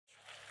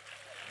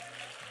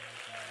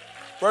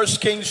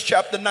First Kings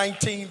chapter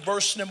 19,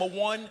 verse number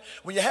 1.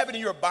 When you have it in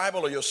your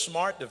Bible or your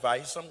smart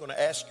device, I'm going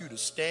to ask you to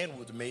stand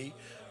with me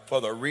for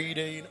the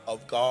reading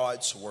of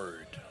God's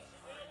word.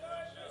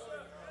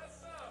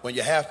 When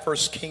you have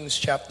First Kings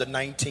chapter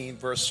 19,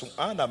 verse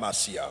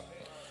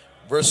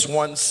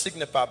 1,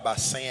 signified by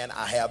saying,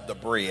 I have the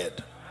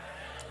bread.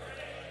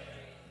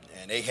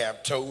 And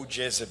Ahab told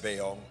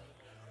Jezebel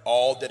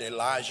all that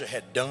Elijah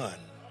had done,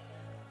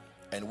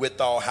 and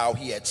withal how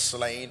he had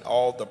slain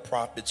all the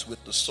prophets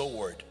with the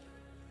sword.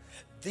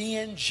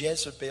 Then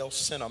Jezebel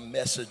sent a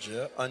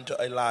messenger unto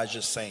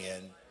Elijah,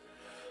 saying,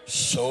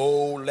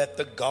 so let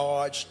the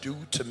gods do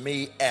to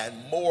me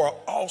and more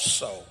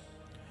also,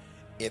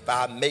 if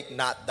I make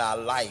not thy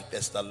life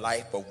as the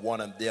life of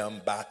one of them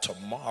by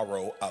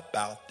tomorrow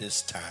about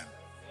this time.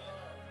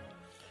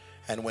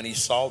 And when he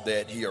saw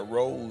that, he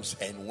arose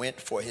and went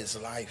for his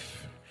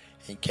life,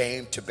 and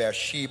came to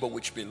Beersheba,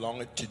 which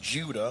belongeth to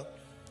Judah,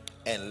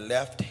 and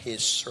left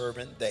his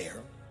servant there.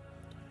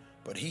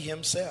 But he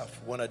himself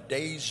went a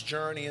day's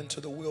journey into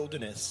the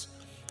wilderness,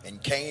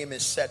 and came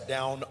and sat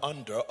down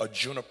under a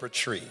juniper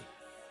tree.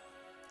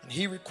 And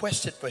he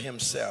requested for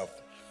himself,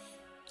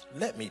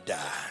 let me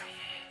die.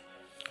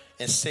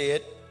 And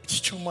said,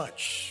 it's too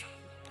much.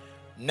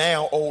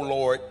 Now, O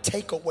Lord,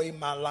 take away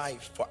my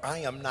life, for I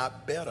am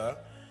not better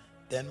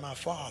than my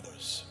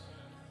fathers.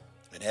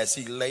 And as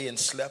he lay and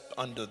slept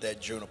under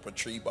that juniper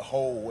tree,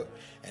 behold,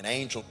 an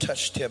angel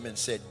touched him and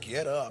said,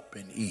 get up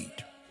and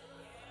eat.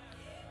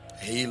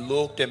 He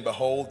looked, and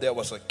behold, there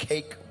was a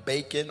cake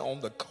baking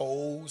on the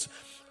coals,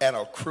 and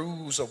a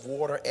cruse of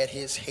water at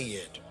his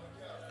head.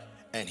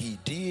 And he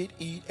did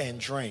eat and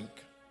drink,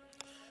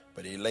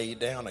 but he lay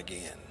down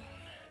again.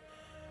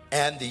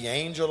 And the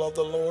angel of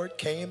the Lord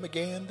came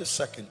again the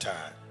second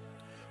time,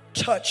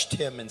 touched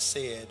him and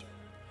said,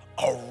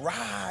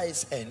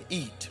 arise and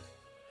eat,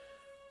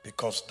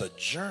 because the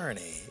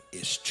journey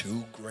is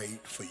too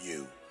great for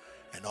you.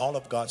 And all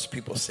of God's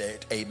people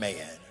said,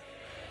 amen.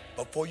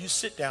 Before you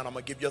sit down, I'm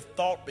going to give you a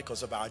thought.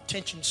 Because of our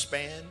attention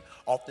span,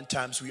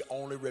 oftentimes we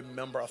only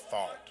remember a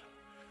thought.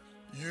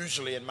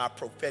 Usually in my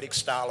prophetic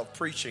style of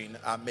preaching,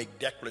 I make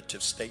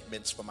declarative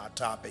statements for my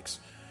topics.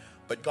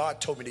 But God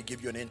told me to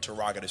give you an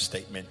interrogative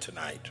statement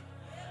tonight.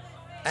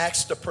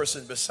 Ask the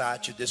person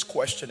beside you this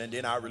question, and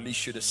then I'll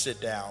release you to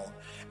sit down.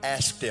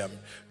 Ask them,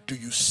 do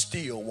you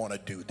still want to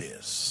do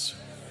this?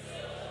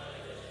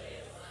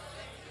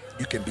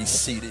 You can be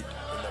seated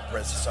in the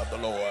presence of the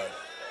Lord.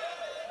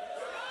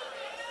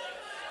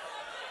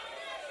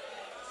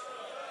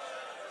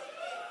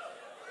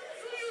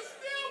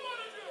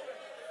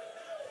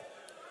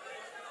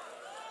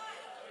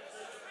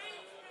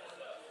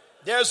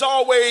 There's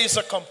always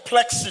a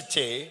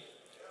complexity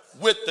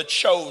with the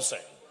chosen.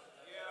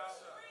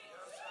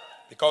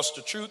 Because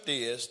the truth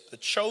is, the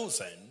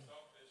chosen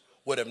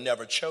would have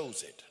never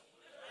chose it.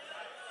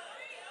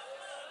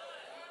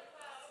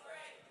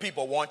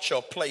 People want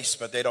your place,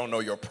 but they don't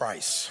know your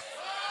price.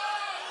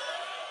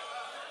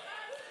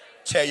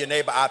 Tell your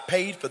neighbor, I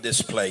paid for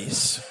this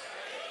place.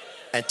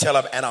 And tell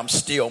them, and I'm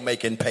still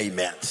making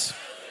payments.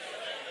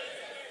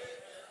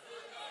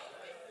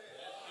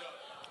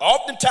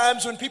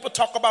 Oftentimes when people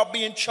talk about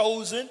being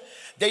chosen,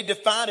 they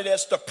define it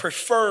as the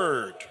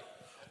preferred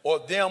or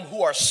them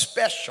who are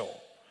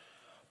special.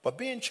 But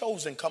being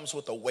chosen comes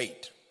with a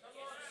weight.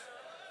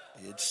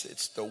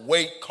 It's the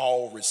weight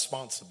called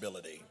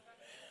responsibility.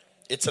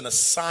 It's an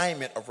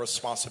assignment of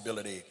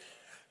responsibility.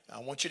 I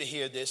want you to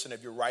hear this, and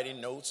if you're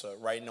writing notes or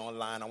writing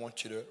online, I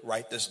want you to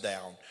write this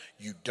down.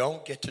 You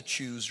don't get to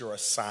choose your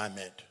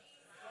assignment.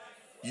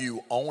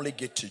 You only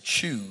get to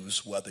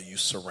choose whether you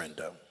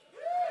surrender.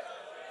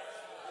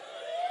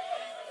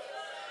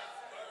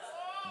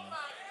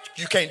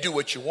 You can't do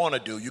what you want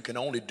to do. You can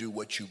only do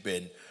what you've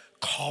been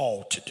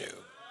called to do.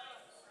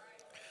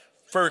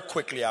 Very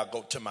quickly, I'll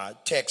go to my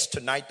text.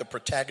 Tonight, the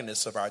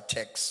protagonist of our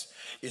text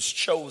is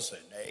chosen,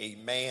 a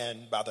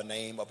man by the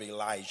name of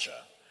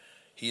Elijah.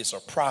 He is a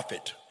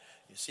prophet.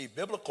 You see,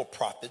 biblical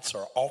prophets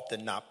are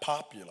often not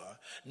popular,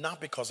 not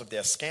because of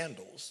their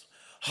scandals.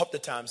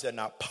 Oftentimes, they're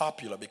not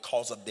popular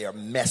because of their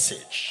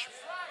message.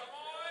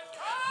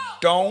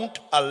 Don't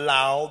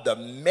allow the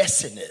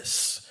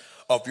messiness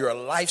of your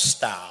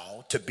lifestyle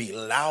to be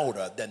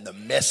louder than the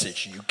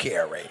message you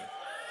carry.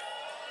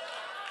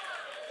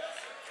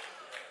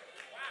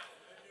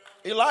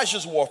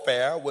 Elijah's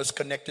warfare was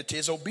connected to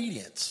his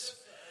obedience.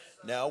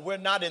 Now, we're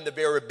not in the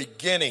very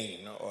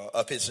beginning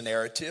of his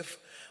narrative.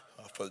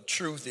 For the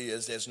truth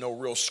is, there's no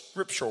real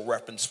scriptural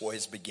reference for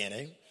his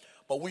beginning.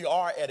 But we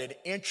are at an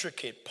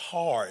intricate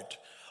part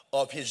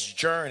of his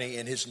journey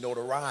and his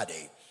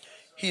notoriety.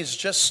 He has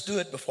just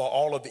stood before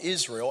all of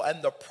Israel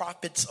and the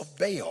prophets of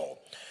Baal.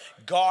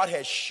 God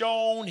has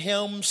shown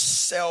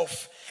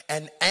himself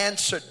and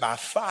answered by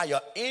fire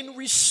in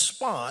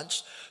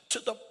response to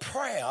the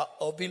prayer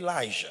of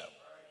Elijah.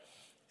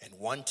 And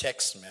one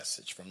text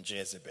message from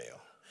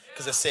Jezebel,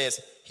 because it says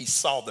he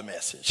saw the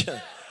message.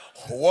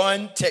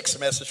 One text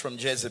message from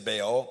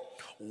Jezebel,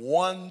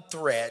 one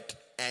threat,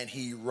 and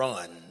he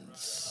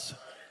runs.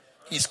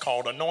 He's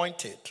called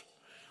anointed.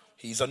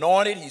 He's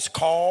anointed, he's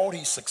called,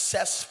 he's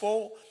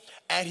successful,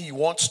 and he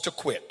wants to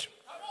quit.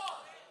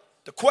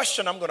 The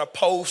question I'm going to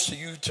pose to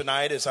you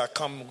tonight as I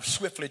come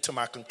swiftly to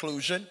my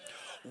conclusion: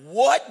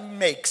 what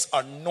makes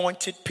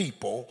anointed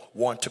people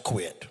want to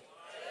quit?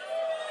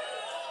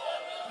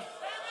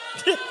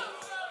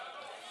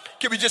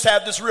 Can we just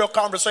have this real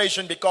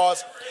conversation?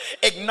 Because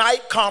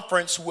Ignite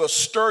Conference will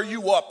stir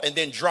you up and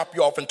then drop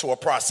you off into a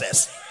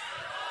process.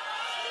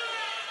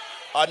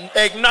 An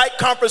Ignite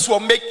Conference will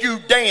make you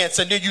dance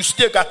and then you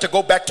still got to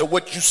go back to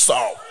what you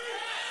saw.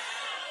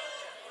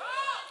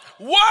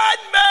 What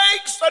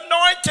makes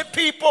anointed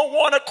people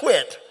want to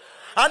quit?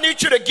 I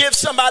need you to give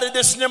somebody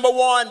this number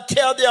one.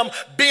 Tell them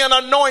being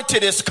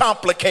anointed is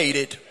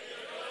complicated.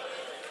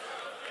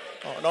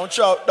 Oh,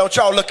 don't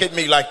y'all look at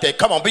me like that.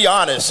 Come on, be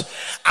honest.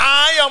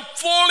 I am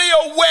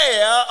fully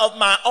aware of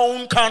my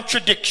own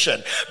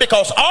contradiction,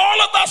 because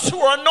all of us who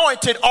are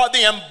anointed are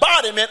the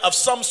embodiment of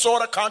some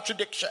sort of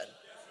contradiction.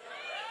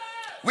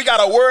 We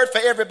got a word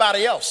for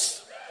everybody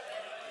else,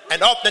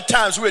 and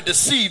oftentimes we're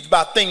deceived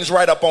by things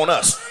right up on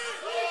us.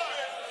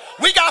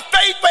 We got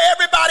faith for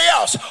everybody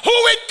else.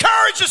 Who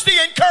encourages the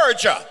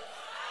encourager?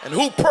 And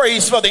who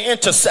prays for the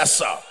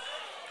intercessor?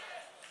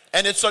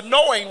 And it's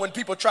annoying when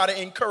people try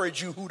to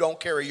encourage you who don't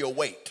carry your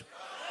weight.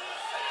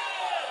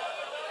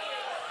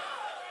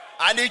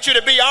 I need you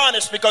to be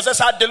honest, because that's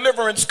how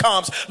deliverance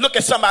comes. Look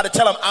at somebody,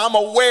 tell them, I'm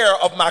aware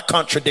of my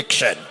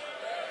contradiction.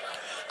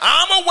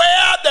 I'm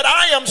aware that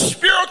I am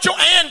spiritual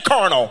and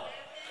carnal.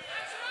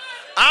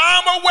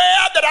 I'm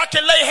aware that I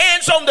can lay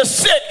hands on the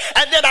sick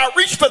and then I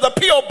reach for the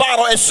pill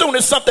bottle as soon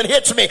as something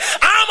hits me.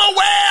 I'm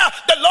aware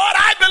that, Lord,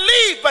 I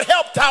believe, but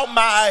helped out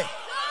my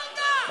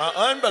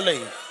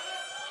unbelief.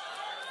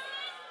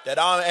 That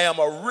I am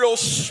a real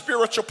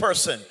spiritual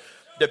person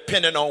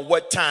depending on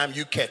what time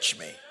you catch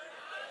me.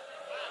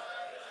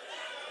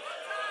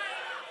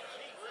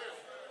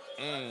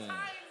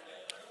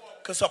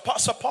 Because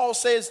Apostle Paul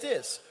says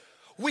this: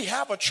 we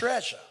have a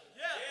treasure,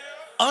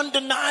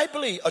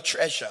 undeniably a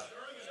treasure,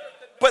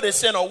 but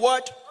it's in a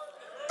what?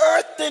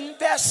 Earthen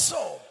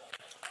vessel.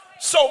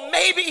 So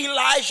maybe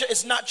Elijah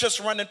is not just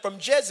running from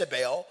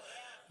Jezebel.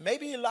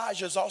 Maybe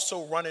Elijah is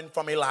also running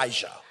from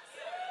Elijah.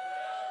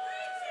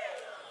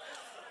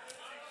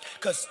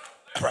 Because,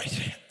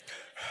 right,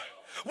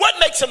 what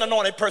makes an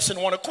anointed person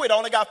want to quit? I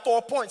only got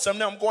 4 points. I'm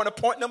going to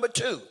point number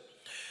 2.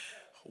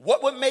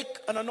 What would make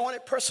an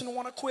anointed person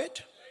want to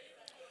quit?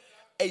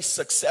 A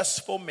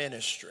successful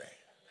ministry.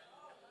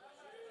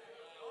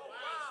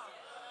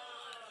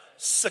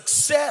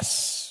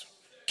 Success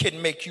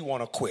can make you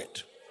want to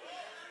quit,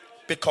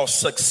 because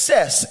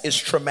success is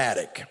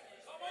traumatic.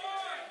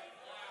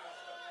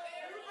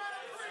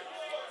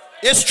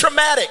 It's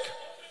traumatic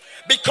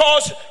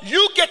because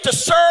you get to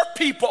serve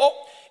people,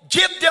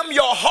 give them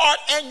your heart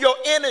and your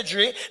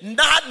energy,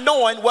 not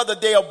knowing whether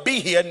they'll be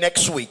here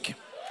next week.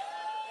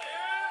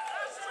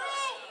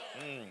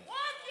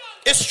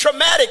 It's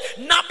traumatic,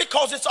 not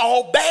because it's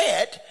all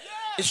bad.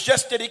 It's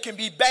just that it can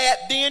be bad,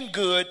 then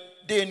good,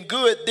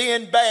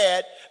 then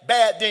bad,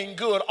 bad, then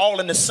good, all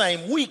in the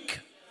same week.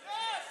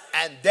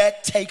 And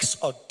that takes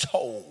a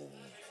toll.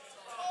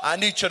 I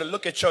need you to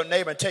look at your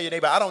neighbor and tell your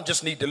neighbor, I don't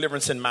just need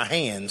deliverance in my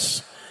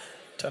hands.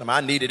 Tell them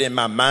I need it in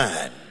my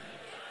mind.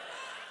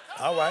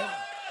 All right.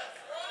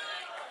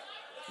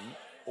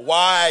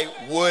 Why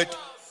would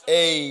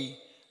a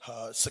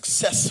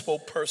successful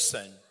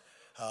person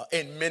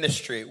in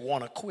ministry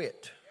want to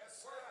quit?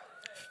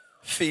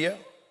 Fear.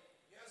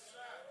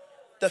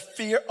 The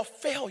fear of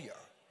failure.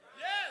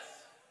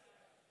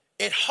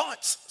 It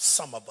haunts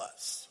some of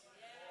us.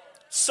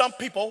 Some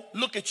people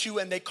look at you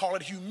and they call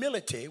it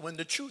humility, when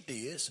the truth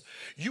is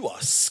you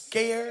are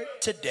scared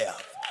to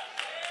death.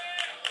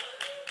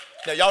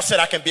 Now, y'all said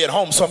I can be at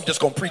home, so I'm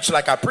just going to preach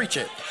like I preach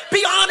it.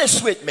 Be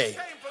honest with me.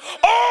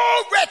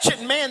 Oh,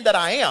 wretched man that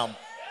I am,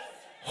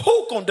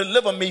 who going to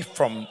deliver me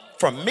from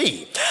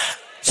me?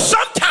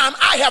 Sometimes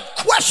I have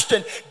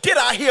questioned, did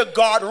I hear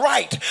God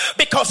right?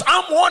 Because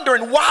I'm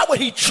wondering, why would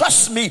he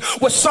trust me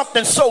with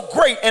something so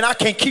great and I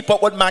can't keep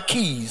up with my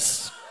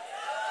keys?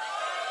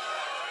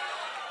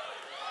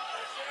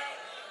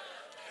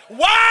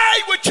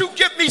 Why would you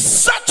give me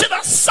such an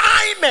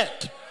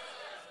assignment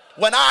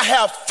when I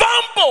have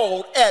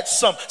fumbled at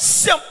some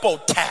simple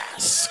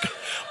task?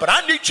 But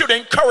I need you to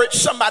encourage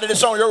somebody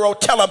that's on your road.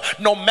 Tell them,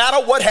 no matter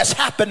what has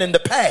happened in the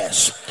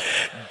past,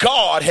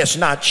 God has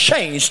not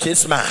changed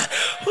his mind.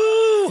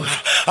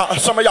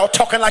 Some of y'all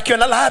talking like you're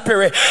in the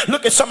library.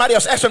 Look at somebody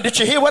else. Ask them, did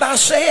you hear what I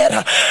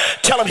said?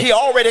 Tell them he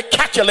already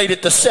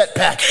calculated the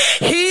setback.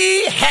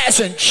 He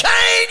hasn't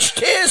changed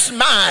his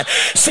mind.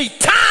 See,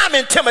 time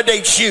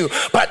intimidates you,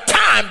 but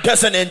time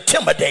doesn't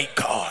intimidate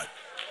God.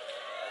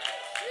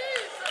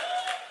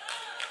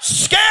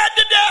 Scared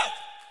to death.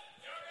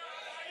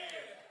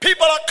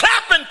 People are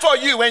clapping for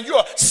you and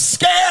you're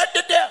scared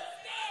to death.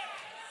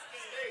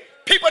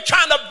 People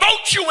trying to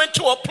vote you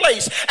into a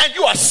place and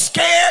you are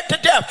scared to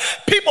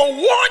death. People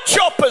want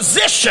your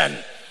position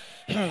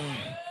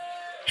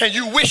and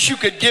you wish you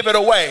could give it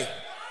away.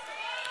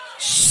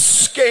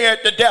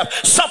 scared to death.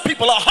 Some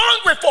people are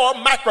hungry for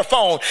a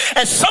microphone,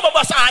 and some of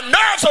us, our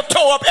nerves are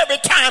tore up every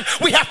time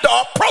we have to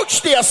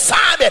approach the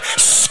assignment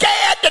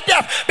scared to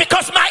death,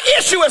 because my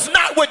issue is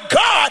not with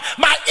God,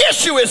 my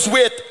issue is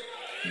with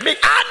me.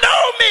 I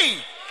know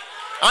me.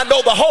 I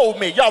know the whole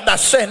me. Y'all not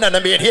saying nothing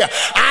to me in here.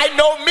 I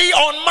know me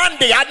on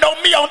Monday. I know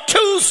me on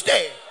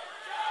Tuesday.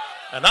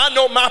 And I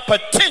know my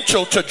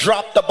potential to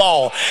drop the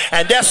ball.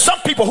 And there's some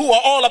people who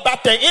are all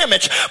about their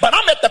image, but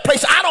I'm at the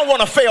place I don't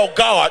want to fail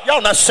God. Y'all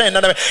not saying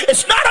nothing to me.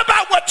 It's not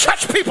about what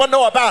church people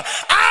know about.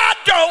 I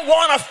don't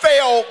want to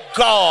fail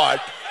God.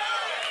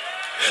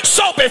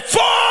 So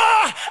before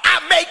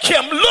I make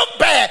him look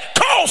bad,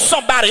 call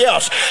somebody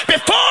else.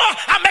 Before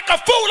I make a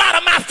fool out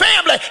of my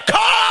family,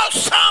 call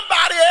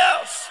somebody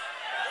else.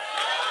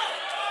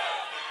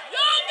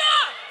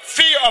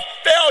 Fear of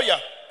failure.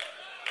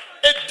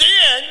 And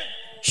then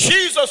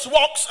Jesus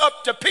walks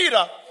up to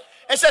Peter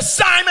and says,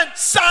 Simon,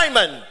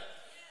 Simon.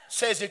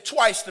 Says it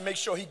twice to make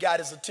sure he got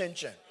his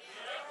attention.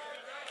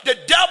 The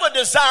devil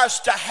desires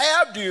to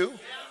have you.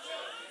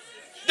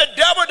 The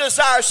devil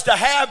desires to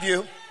have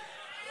you.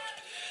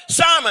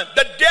 Simon,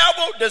 the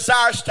devil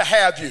desires to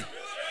have you.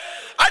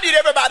 I need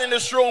everybody in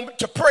this room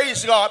to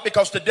praise God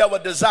because the devil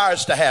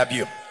desires to have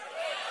you.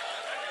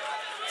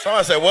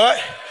 Somebody say,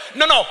 what?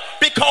 No,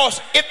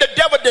 because if the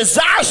devil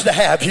desires to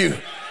have you,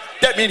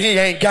 that means he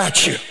ain't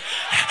got you.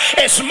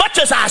 As much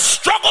as I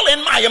struggle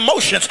in my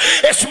emotions,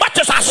 as much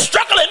as I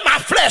struggle in my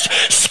flesh,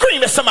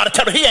 scream at somebody,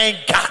 tell me he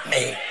ain't got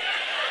me.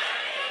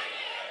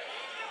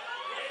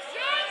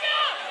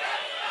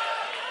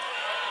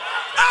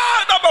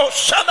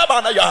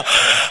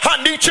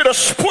 I need you to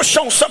push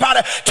on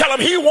somebody. Tell him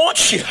he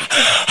wants you,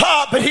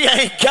 but he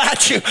ain't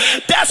got you.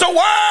 There's a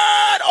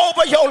word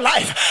over your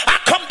life. I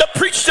come to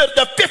preach to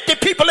the 50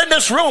 people in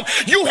this room.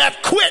 You have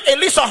quit at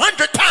least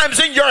 100 times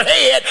in your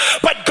head,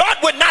 but God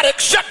would not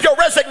accept your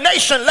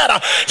resignation letter.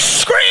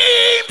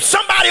 Scream,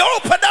 somebody,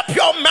 open up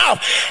your mouth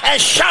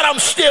and shout, I'm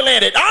still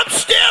in it. I'm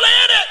still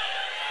in it.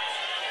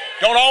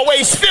 Don't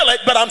always feel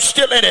it, but I'm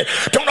still in it.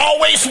 Don't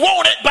always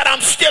want it, but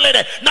I'm still in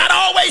it. Not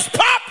always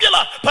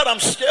popular, but I'm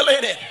still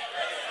in it.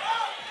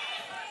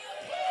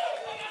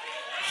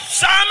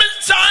 Simon,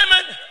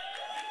 Simon,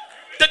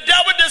 the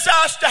devil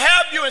desires to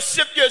have you and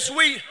sift you as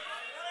wheat.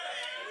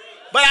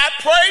 But I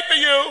pray for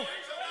you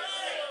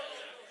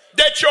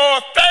that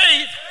your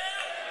faith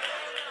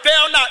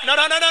fail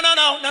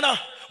not. No.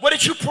 What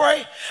did you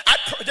pray?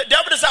 The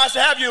devil desires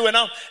to have you, and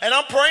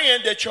I'm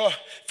praying that your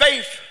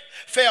faith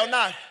fail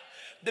not.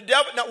 The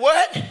devil, now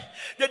what?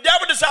 The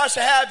devil desires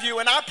to have you,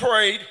 and I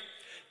prayed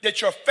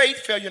that your faith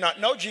fail you not.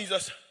 No,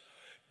 Jesus,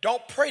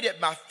 don't pray that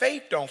my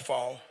faith don't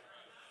fall.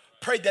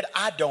 Pray that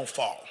I don't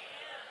fall.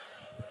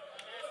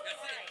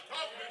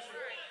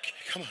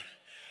 Come on.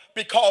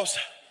 Because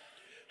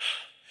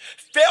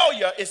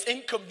failure is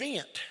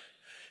inconvenient,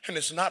 and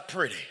it's not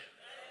pretty.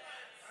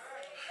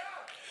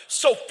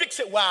 So fix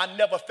it where I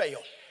never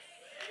fail.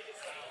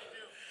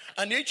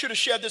 I need you to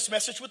share this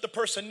message with the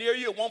person near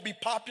you. It won't be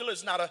popular.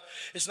 It's not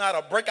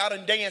a breakout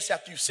and dance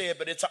after you say it,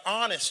 but it's an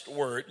honest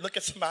word. Look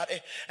at somebody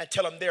and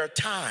tell them there are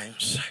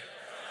times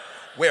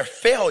where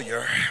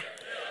failure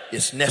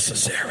is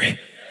necessary.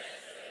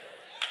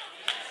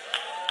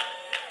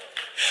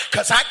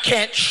 Because I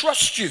can't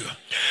trust you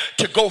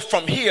to go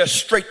from here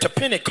straight to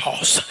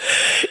Pentecost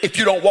if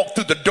you don't walk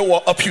through the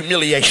door of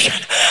humiliation.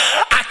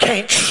 I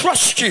can't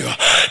trust you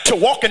to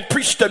walk and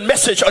preach the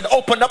message and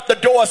open up the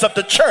doors of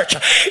the church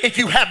if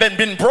you haven't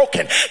been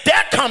broken.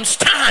 There comes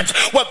times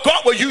where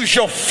God will use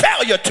your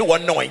failure to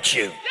anoint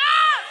you.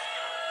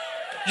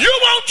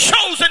 You weren't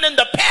chosen in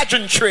the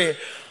pageantry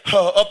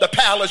of the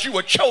palace. You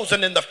were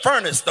chosen in the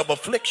furnace of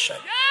affliction.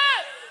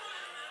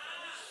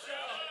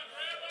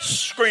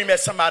 Scream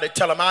at somebody,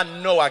 tell them, I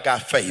know I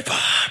got favor.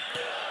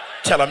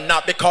 Tell them,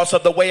 not because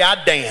of the way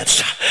I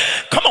dance.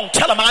 Come on,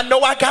 tell them, I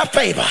know I got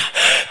favor.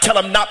 Tell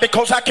them, not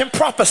because I can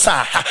prophesy.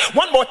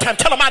 One more time,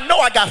 tell them, I know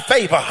I got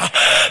favor.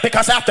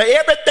 Because after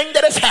everything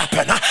that has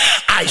happened,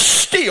 I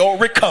still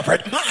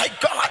recovered. My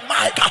God,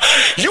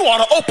 you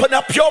ought to open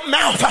up your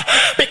mouth,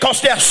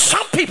 because there are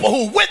some people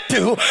who went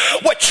through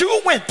what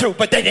you went through,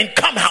 but they didn't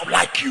come out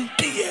like you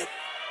did.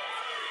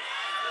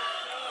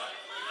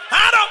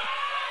 I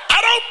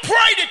don't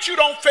pray that you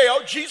don't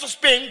fail. Jesus,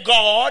 being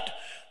God,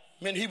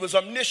 I mean, he was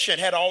omniscient,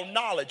 had all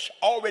knowledge,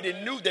 already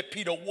knew that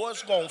Peter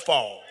was going to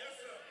fall.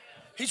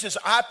 He says,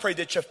 I pray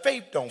that your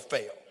faith don't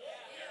fail,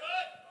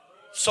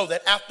 so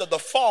that after the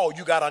fall,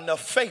 you got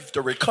enough faith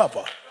to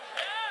recover.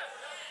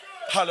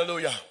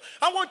 Hallelujah.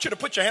 I want you to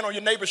put your hand on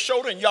your neighbor's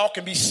shoulder, and y'all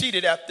can be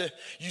seated after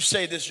you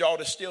say this. Y'all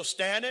are still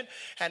standing.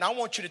 And I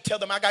want you to tell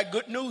them, I got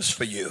good news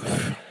for you.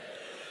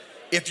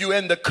 If you're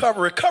in the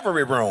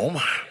recovery room,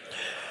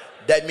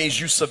 that means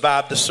you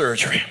survived the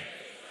surgery.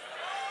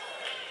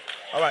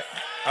 All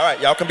right,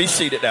 y'all can be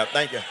seated now.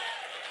 Thank you.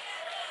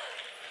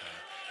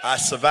 I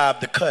survived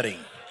the cutting.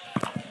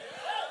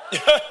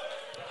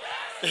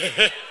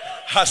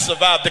 I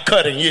survived the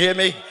cutting. You hear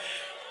me?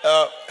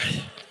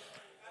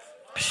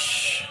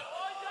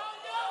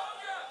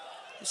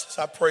 He says,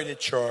 I pray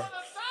that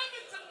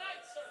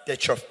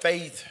your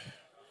faith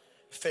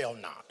fail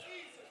not.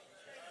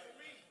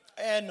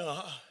 And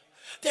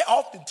there are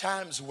often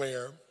times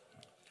where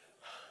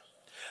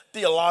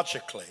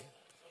theologically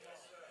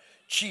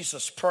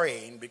Jesus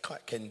praying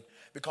can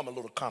become a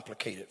little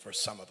complicated for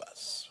some of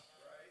us.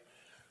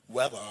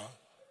 Whether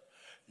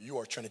you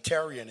are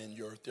Trinitarian in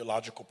your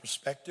theological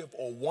perspective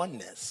or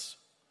oneness,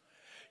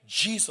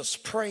 Jesus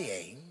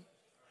praying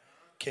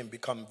can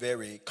become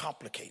very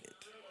complicated.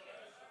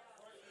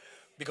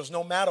 Because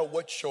no matter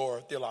what your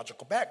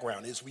theological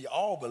background is, we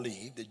all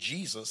believe that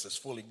Jesus is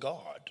fully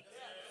God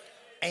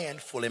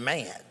and fully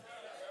man.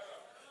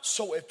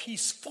 So if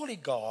he's fully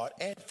God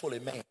and fully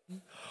man,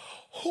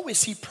 who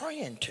is he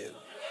praying to?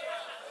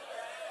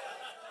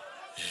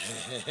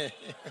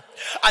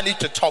 I need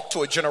to talk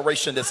to a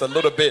generation that's a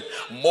little bit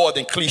more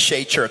than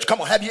cliche church.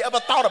 Come on, have you ever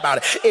thought about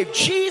it? If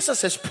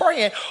Jesus is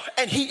praying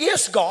and he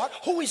is God,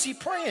 who is he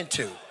praying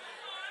to?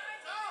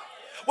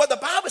 Well, the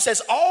Bible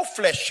says all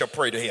flesh shall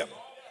pray to him.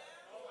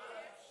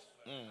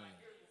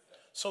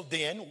 So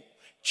then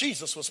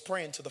Jesus was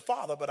praying to the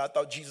Father, but I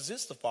thought Jesus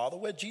is the Father.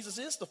 Well, Jesus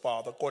is the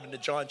Father according to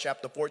John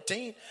chapter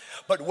 14.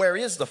 But where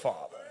is the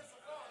Father?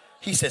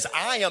 He says,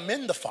 I am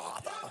in the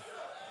Father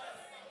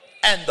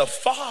and the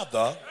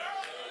Father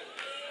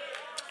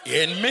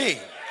in me.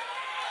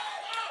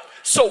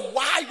 So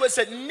why was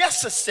it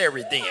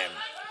necessary then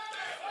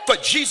for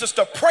Jesus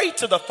to pray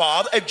to the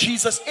Father if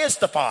Jesus is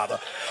the Father?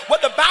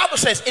 What the Bible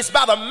says, it's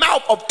by the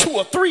mouth of 2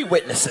 or 3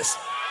 witnesses.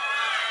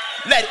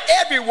 Let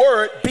every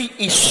word be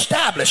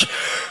established.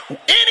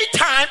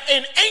 Anytime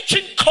in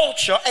ancient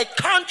culture a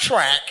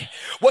contract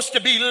was to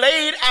be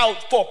laid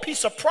out for a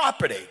piece of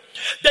property,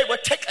 they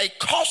would take a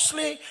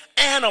costly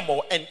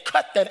animal and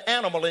cut that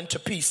animal into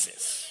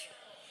pieces.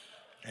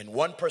 And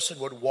one person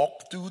would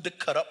walk through the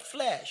cut up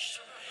flesh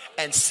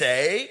and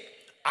say,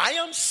 I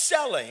am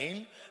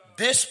selling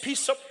this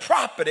piece of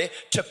property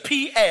to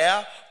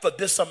Pierre for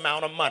this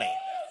amount of money.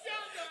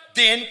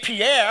 Then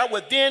Pierre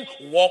would then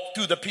walk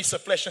through the piece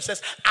of flesh and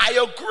says, I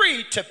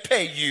agree to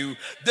pay you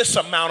this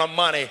amount of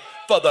money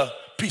for the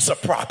piece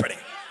of property.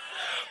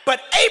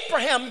 But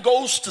Abraham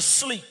goes to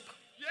sleep.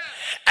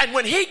 And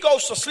when he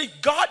goes to sleep,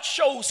 God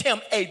shows him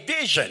a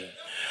vision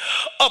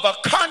of a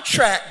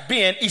contract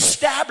being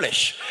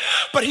established,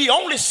 but he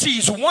only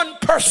sees one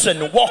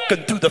person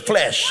walking through the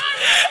flesh.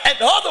 In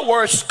other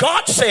words,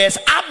 God says,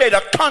 I made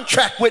a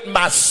contract with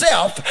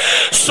myself,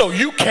 so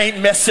you can't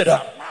mess it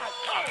up.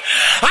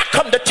 I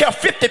come to tell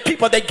 50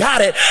 people they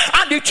got it.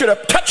 I need you to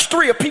touch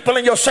 3 people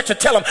in your section.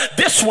 Tell them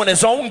this one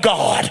is on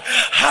God.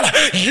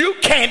 You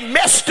can't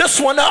mess this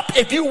one up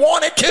if you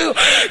wanted to.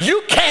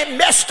 You can't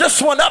mess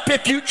this one up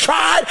if you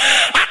tried.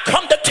 I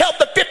come to tell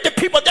the 50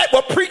 people that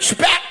will preach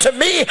back to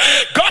me.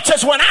 God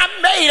says, when I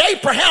made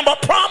Abraham a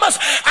promise,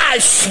 I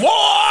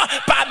swore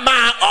by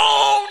my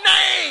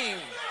own name.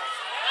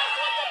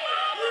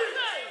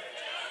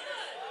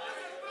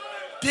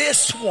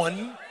 This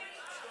one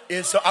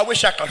is, I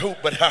wish I could hoop,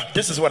 but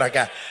this is what I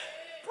got.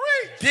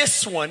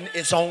 This one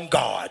is on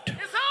God.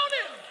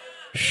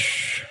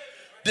 Shh.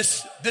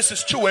 This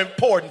is too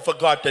important for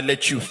God to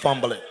let you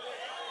fumble it.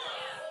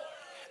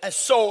 And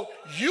so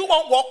you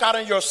won't walk out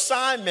on your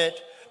assignment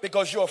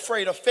because you're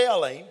afraid of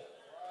failing,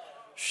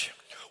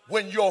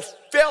 when your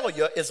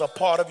failure is a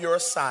part of your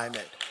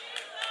assignment.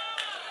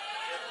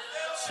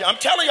 See, I'm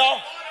telling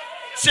y'all.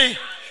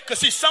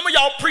 Because some of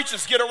y'all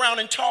preachers get around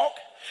and talk.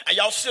 And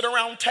y'all sit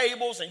around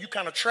tables and you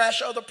kind of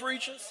trash other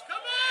preachers.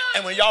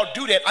 And when y'all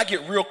do that, I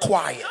get real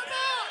quiet.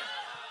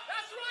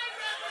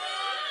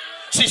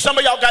 See, some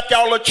of y'all got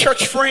y'all little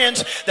church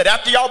friends that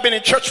after y'all been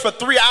in church for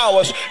 3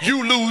 hours,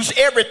 you lose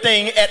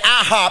everything at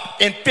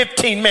IHOP in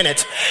 15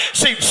 minutes.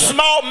 See,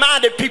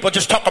 small-minded people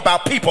just talk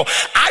about people.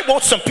 I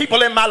want some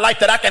people in my life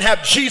that I can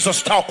have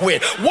Jesus talk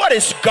with. What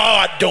is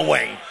God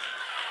doing?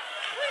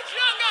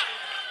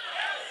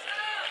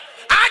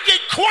 I get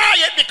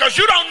quiet because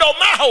you don't know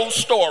my whole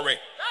story.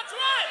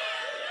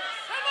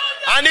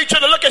 I need you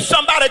to look at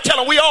somebody and tell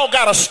them we all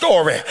got a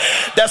story.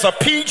 There's a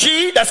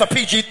PG, there's a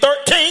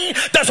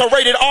PG-13, there's a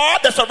rated R,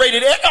 there's a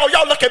rated X. Oh,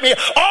 y'all look at me.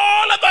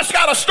 All of us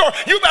got a story.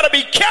 You better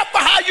be careful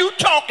how you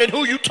talk and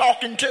who you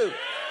talking to.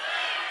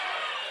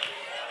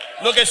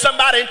 Look at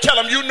somebody and tell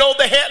them you know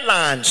the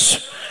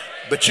headlines,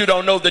 but you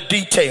don't know the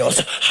details.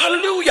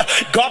 Hallelujah.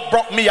 God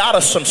brought me out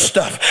of some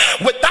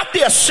stuff. Without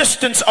the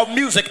assistance of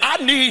music,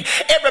 I need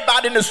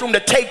everybody in this room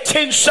to take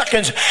 10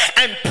 seconds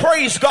and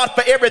praise God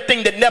for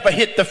everything that never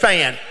hit the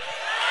fan.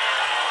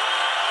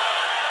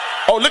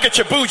 Oh, look at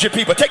your bougie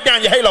people. Take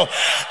down your halo.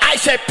 I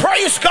said,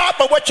 praise God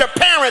for what your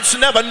parents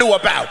never knew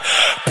about.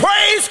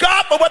 Praise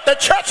God for what the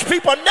church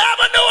people never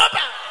knew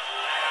about.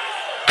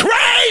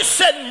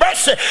 Grace and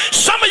mercy.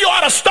 Some of you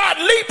ought to start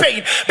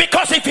leaping,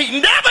 because if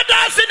he never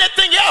does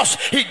anything else,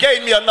 he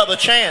gave me another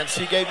chance.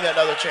 He gave me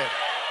another chance.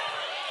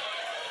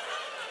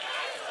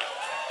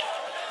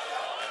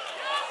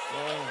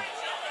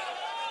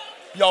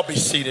 Y'all be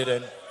seated,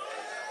 and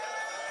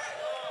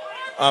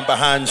I'm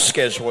behind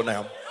schedule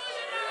now.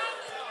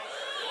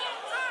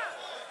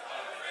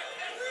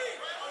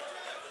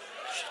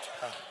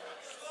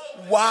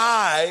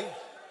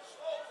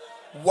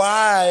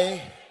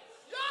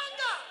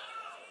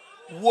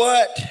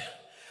 What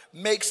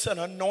makes an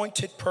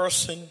anointed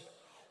person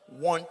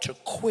want to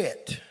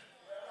quit?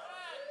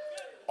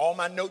 All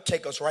my note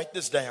takers, write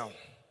this down.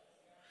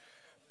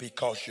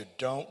 Because you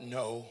don't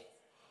know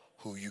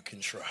who you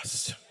can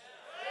trust.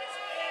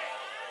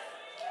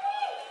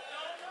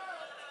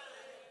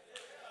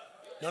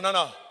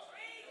 No.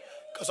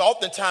 Because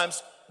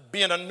oftentimes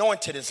being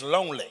anointed is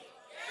lonely.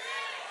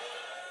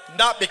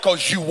 Not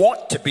because you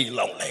want to be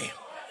lonely.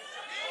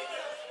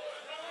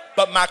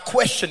 But my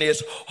question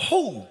is,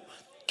 who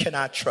can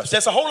I trust?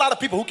 There's a whole lot of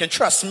people who can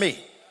trust me.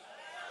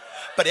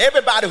 But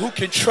everybody who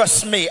can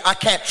trust me, I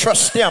can't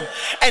trust them.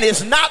 And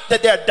it's not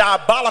that they're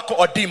diabolical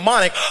or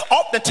demonic.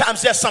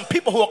 Oftentimes there's some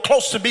people who are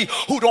close to me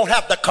who don't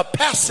have the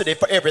capacity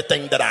for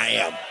everything that I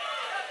am.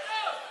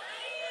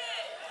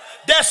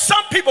 There's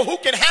some people who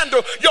can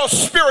handle your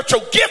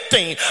spiritual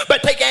gifting,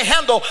 but they can't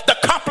handle the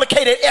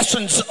complicated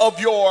essence of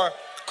your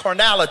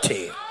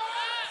carnality.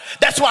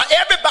 That's why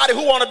everybody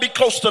who want to be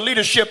close to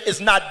leadership is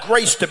not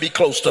graced to be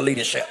close to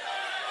leadership.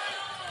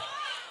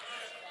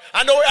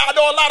 I know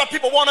a lot of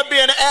people want to be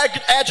an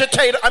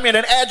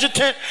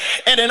adjutant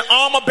and an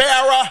armor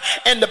bearer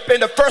and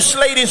the first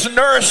lady's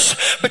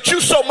nurse, but you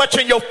so much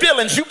in your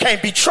feelings you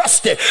can't be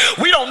trusted.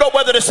 We don't know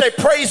whether to say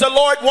praise the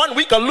Lord one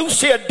week or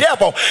loose here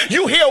devil.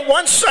 You here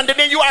one Sunday,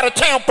 then you out of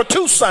town for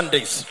 2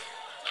 Sundays.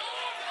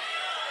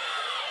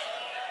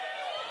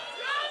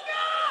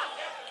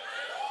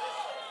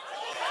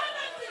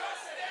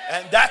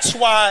 And that's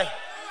why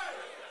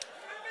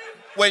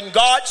when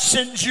God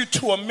sends you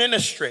to a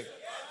ministry,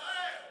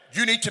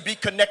 you need to be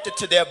connected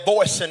to their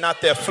voice and not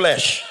their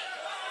flesh.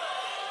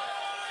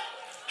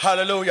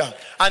 Hallelujah.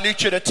 I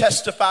need you to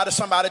testify to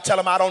somebody. Tell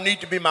them I don't need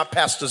to be my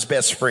pastor's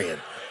best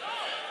friend.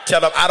 Tell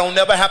them I don't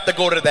never have to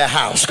go to their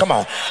house. Come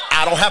on.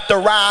 I don't have to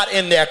ride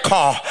in their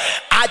car.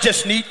 I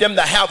just need them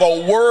to have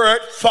a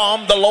word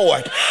from the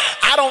Lord.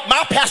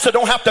 My pastor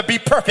don't have to be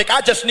perfect.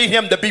 I just need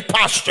him to be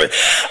postured.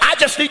 I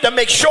just need to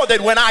make sure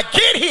that when I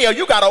get here,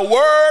 you got a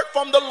word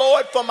from the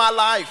Lord for my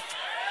life.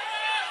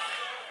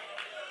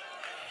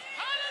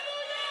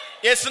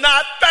 It's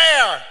not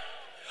fair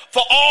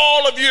for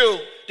all of you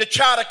to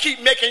try to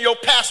keep making your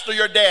pastor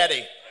your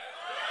daddy.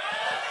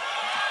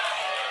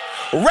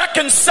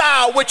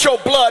 Reconcile with your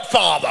blood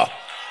father.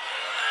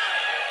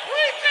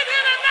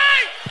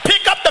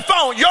 Pick up the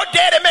phone. Your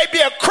daddy may be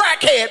a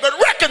crackhead, but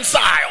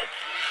reconcile.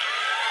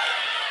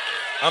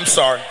 I'm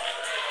sorry.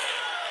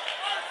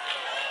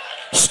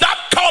 Stop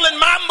calling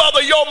my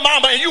mother your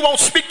mama and you won't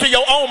speak to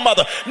your own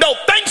mother. No,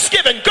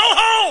 Thanksgiving, go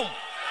home.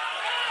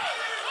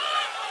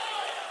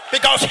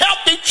 Because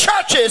healthy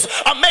churches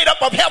are made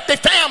up of healthy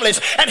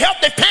families, and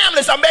healthy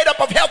families are made up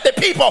of healthy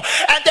people.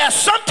 And there's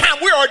sometimes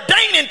we're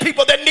ordaining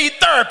people that need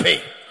therapy.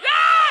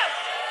 Yes!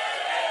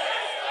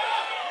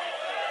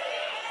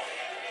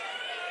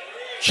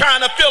 Trying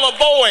to fill a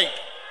void.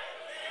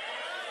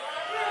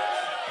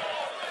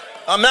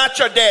 I'm not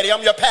your daddy,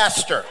 I'm your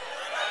pastor.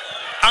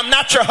 I'm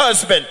not your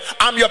husband,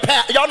 I'm your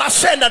pastor. Y'all not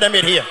saying nothing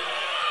in here.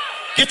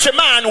 Get your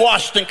mind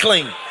washed and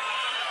clean.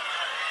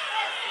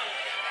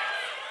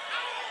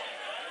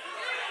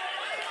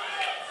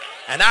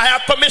 And I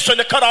have permission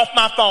to cut off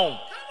my phone.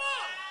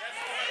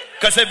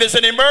 Because if it's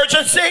an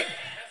emergency,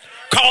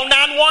 call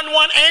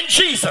 911 and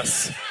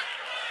Jesus.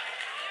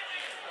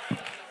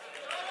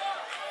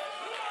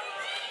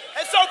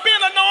 And so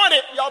being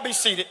anointed, y'all be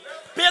seated.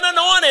 Being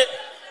anointed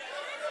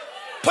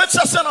puts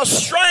us in a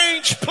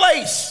strange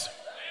place.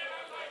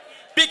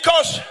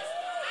 Because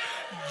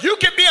you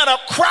can be in a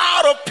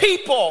crowd of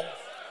people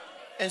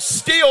and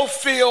still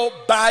feel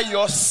by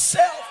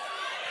yourself.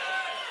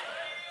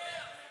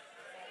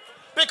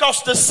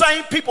 Because the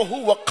same people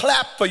who will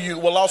clap for you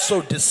will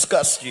also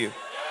disgust you.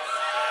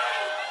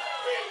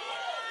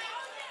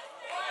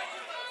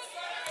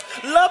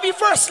 Love you,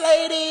 First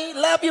Lady.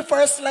 Love you,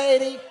 First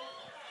Lady.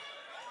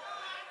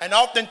 And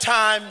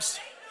oftentimes,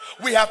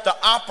 we have to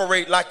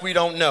operate like we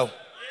don't know.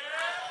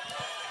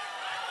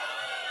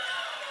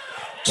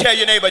 Tell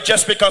your neighbor,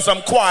 just because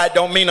I'm quiet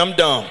don't mean I'm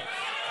dumb.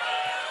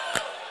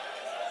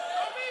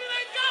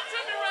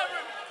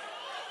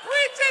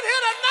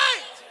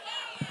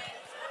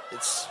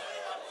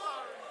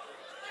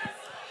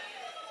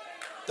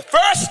 The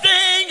first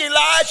thing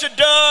Elijah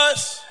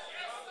does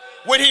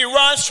when he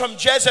runs from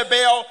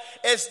Jezebel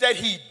is that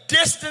he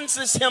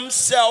distances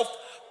himself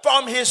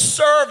from his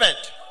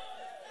servant.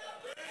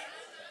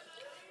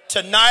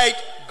 Tonight,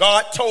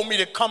 God told me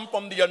to come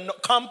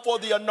for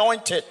the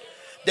anointed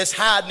that's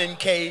hiding in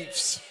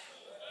caves.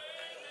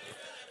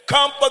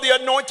 Come for the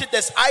anointed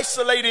that's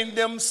isolating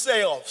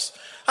themselves.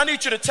 I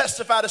need you to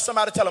testify to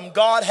somebody. Tell them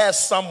God has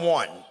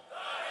someone.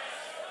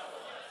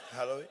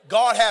 Hallelujah.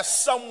 God has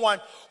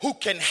someone who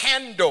can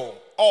handle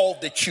all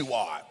that you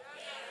are.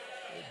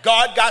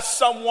 God got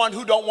someone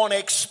who don't want to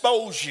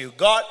expose you.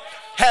 God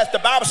has, the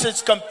Bible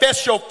says,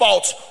 confess your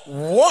faults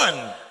one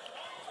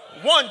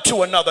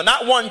to another,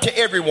 not one to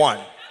everyone.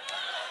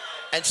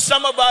 And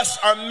some of us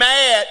are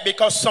mad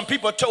because some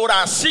people told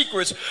our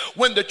secrets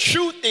when the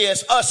truth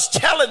is us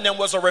telling them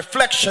was a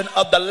reflection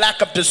of the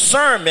lack of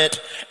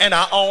discernment in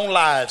our own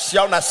lives.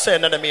 Y'all not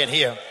saying that to me in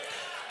here.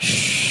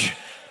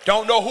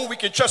 Don't know who we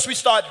can trust. We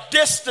start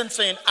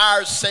distancing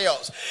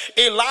ourselves.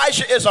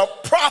 Elijah is a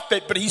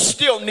prophet, but he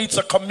still needs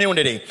a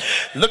community.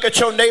 Look at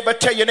your neighbor.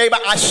 Tell your neighbor,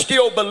 I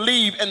still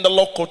believe in the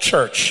local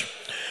church.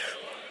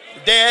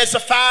 There's a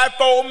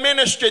fivefold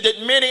ministry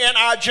that many in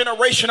our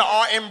generation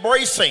are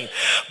embracing.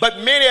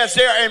 But many, as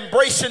they're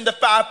embracing the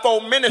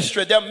fivefold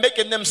ministry, they're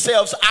making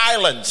themselves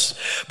islands.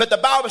 But the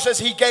Bible says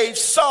he gave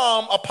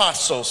some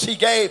apostles, he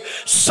gave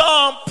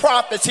some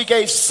prophets, he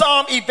gave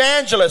some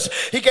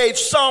evangelists, he gave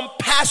some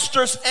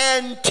pastors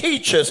and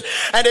teachers.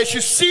 And as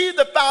you see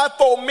the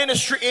fivefold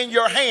ministry in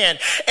your hand,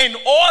 in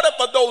order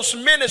for those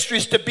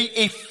ministries to be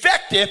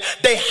effective,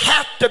 they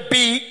have to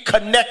be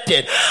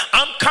connected.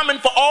 I'm coming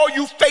for all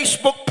you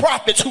Facebook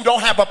prophets who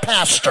don't have a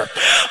pastor.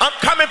 I'm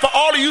coming for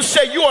all of you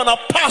say you're an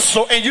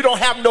apostle and you don't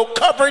have no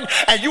covering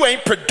and you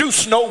ain't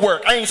produced no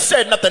work. I ain't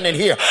said nothing in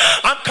here.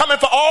 I'm coming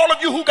for all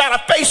of you who got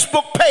a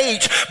Facebook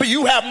page but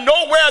you have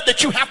nowhere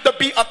that you have to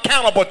be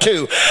accountable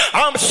to.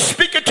 I'm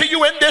speaking to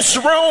you in this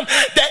room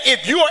that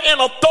if you are in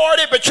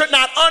authority but you're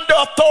not under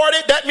authority,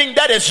 that means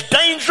that is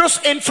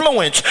dangerous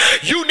influence.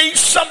 You need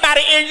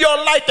somebody in your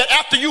life that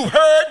after you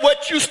heard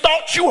what you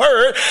thought you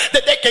heard,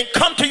 that they can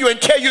come to you and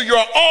tell you you're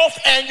off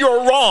and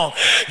you're wrong.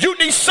 You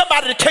need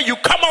somebody to tell you,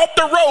 come off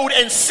the road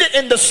and sit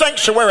in the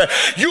sanctuary.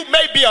 You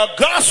may be a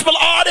gospel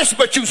artist,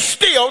 but you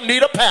still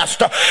need a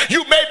pastor.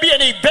 You may be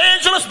an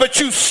evangelist, but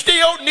you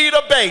still need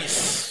a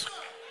base.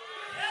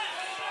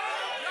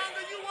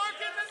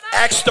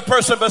 Ask the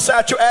person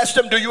beside you, ask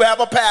them, do you have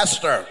a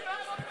pastor?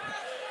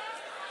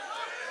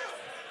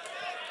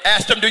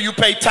 Ask them, do you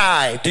pay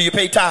tithe? Do you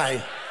pay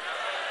tithe?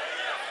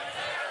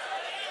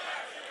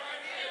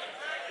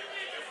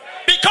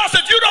 Because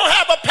if you don't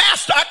have a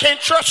pastor, I can't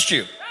trust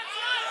you.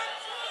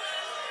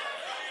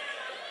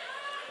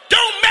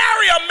 Don't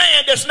marry a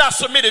man that's not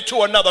submitted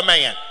to another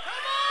man.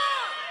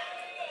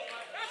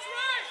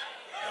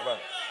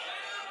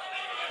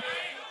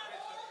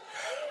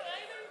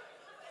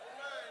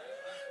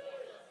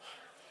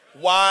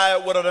 Why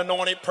would an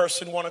anointed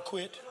person want to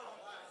quit?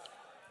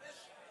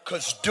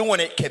 Because doing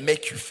it can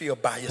make you feel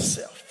by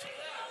yourself.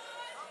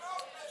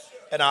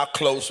 And I'll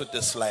close with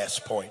this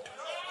last point.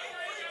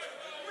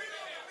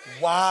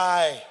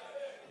 Why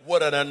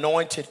would an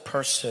anointed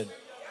person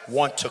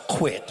want to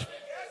quit?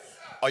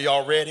 Are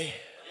y'all ready?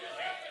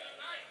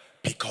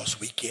 Because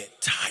we get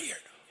tired.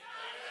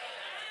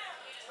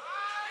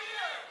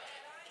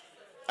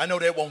 I know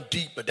that won't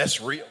deep, but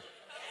that's real.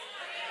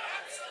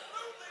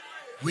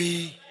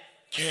 We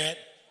get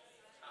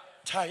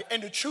tired.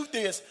 And the truth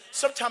is,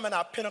 sometime in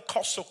our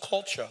Pentecostal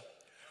culture,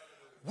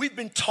 we've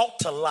been taught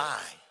to lie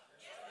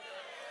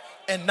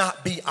and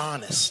not be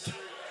honest.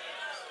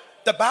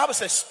 The Bible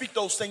says speak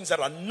those things that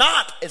are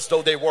not as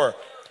though they were.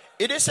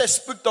 It says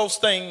speak those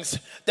things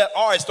that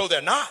are as though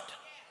they're not.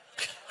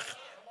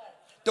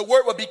 The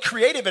word will be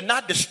creative and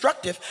not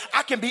destructive.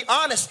 I can be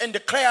honest and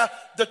declare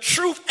the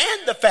truth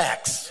and the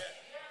facts.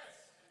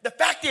 The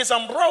fact is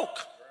I'm broke.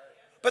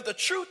 But the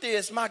truth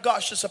is my God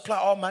should supply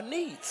all my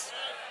needs.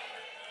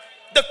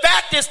 The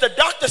fact is the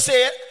doctor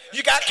said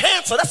you got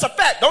cancer. That's a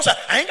fact. Don't say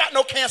I ain't got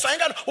no cancer. I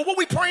ain't got no. Well, what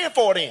we praying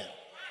for then?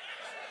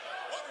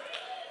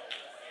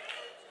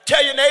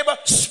 Tell your neighbor,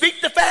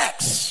 speak the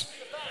facts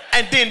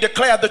and then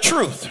declare the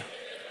truth.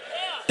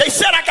 They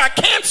said I got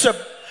cancer,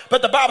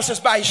 but the Bible says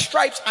by his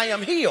stripes I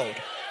am healed.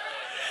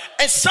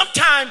 And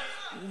sometimes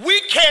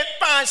we can't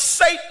find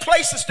safe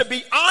places to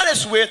be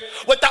honest with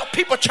without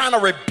people trying to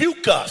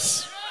rebuke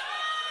us.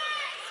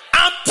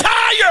 I'm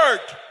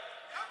tired.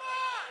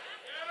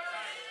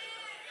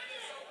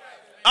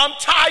 I'm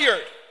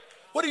tired.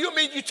 What do you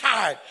mean you're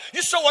tired?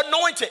 You're so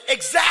anointed.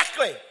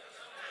 Exactly.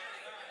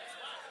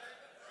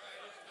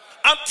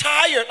 I'm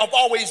tired of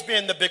always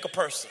being the bigger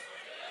person.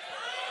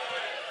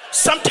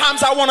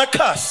 Sometimes I want to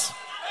cuss.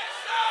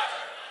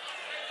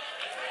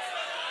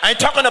 I ain't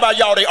talking about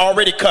y'all they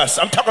already cuss.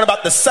 I'm talking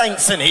about the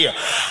saints in here.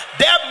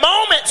 There are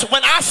moments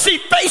when I see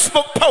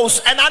Facebook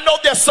posts and I know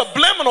they're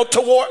subliminal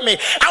toward me.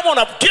 I want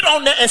to get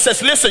on there and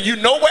says, listen, you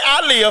know where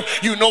I live.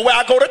 You know where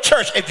I go to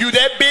church. If you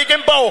that big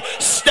and bold,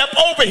 step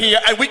over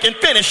here and we can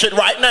finish it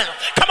right now.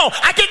 Come on.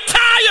 I get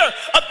tired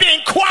of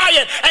being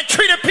quiet and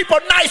treating people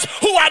nice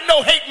who I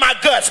know hate my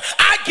guts.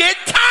 I get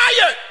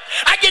tired.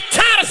 I get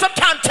tired of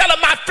sometimes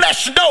telling my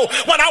flesh no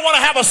when I want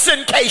to have a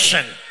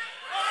syncation.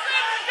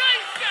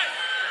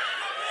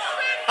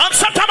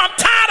 Sometimes I'm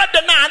tired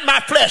of denying my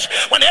flesh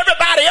when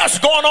everybody else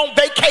going on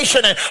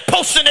vacation and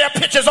posting their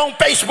pictures on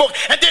Facebook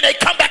and then they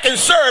come back and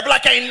serve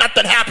like ain't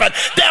nothing happened.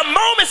 There are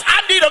moments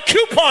I need a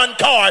coupon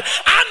card.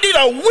 I need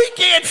a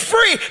weekend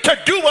free to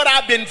do what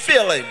I've been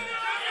feeling.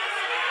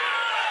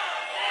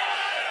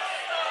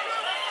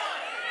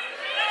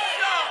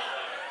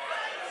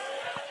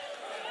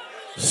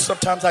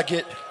 Sometimes I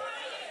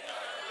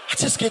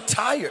just get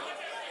tired.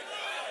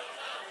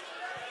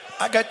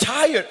 I get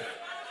tired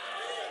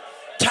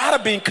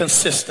of being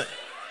consistent.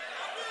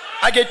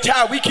 I get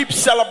tired. We keep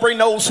celebrating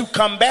those who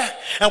come back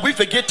and we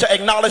forget to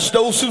acknowledge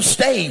those who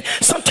stayed.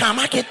 Sometimes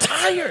I get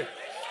tired.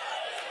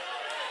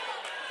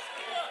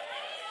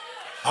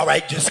 All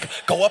right, just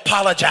go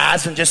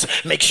apologize and just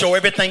make sure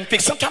everything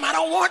fixed. Sometimes I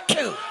don't want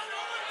to.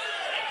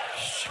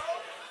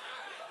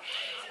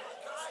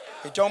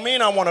 It don't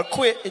mean I want to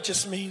quit. It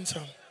just means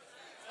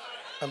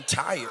I'm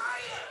tired.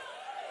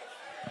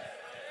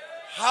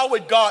 How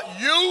would God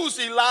use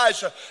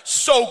Elijah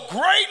so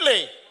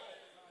greatly?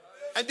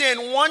 And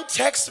then one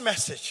text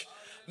message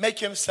make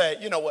him say,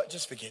 you know what,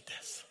 just forget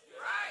this.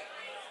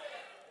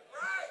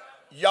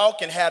 Y'all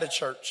can have the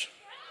church.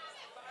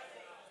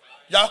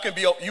 Y'all can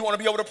be, you want to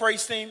be over the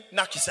praise team?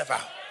 Knock yourself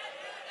out.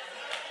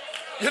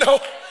 You know?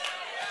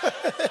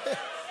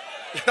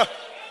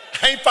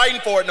 I ain't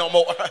fighting for it no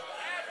more.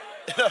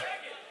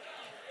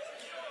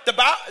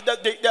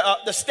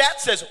 The stat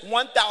says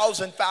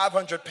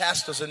 1,500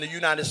 pastors in the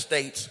United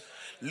States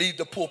leave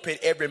the pulpit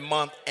every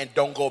month and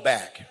don't go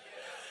back.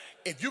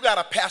 If you got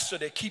a pastor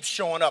that keeps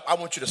showing up, I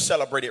want you to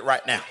celebrate it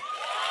right now.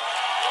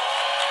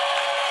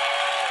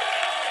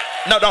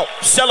 No,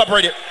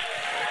 celebrate it.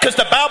 Because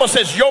the Bible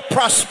says your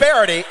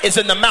prosperity is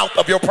in the mouth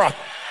of your prophet.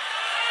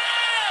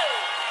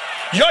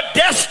 Your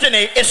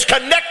destiny is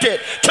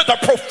connected to the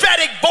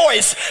prophetic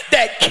voice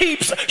that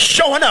keeps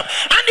showing up.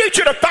 I need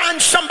you to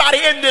find somebody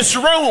in this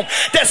room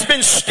that's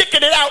been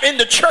sticking it out in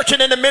the church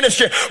and in the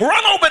ministry.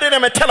 Run over to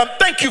them and tell them,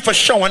 thank you for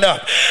showing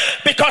up.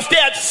 Because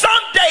there are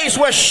some days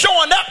where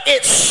showing up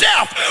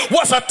itself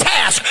was a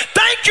task.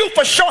 Thank you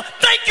for showing.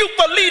 Thank you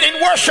for leading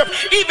worship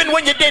even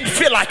when you didn't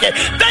feel like it.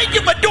 Thank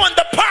you for doing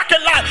the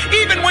parking lot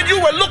even when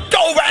you were looked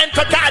over and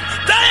forgotten.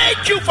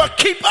 Thank you for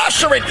keep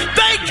ushering.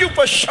 Thank you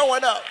for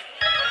showing up.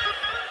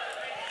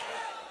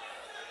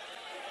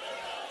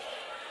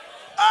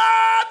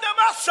 The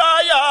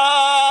Messiah.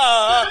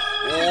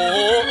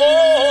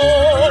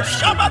 Oh,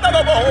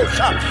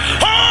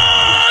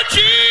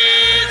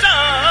 Jesus.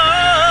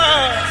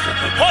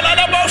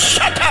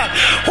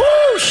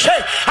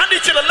 I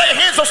need you to lay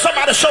hands on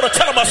somebody's shoulder.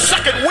 Tell them a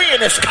second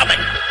wind is coming.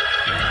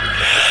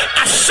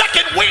 A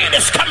second wind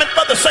is coming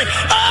for the saint.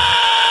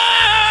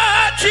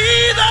 Oh,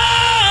 Jesus.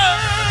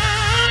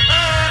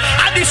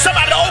 I need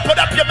somebody to open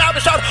up your mouth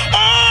and shout,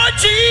 oh,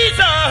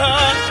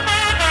 Jesus.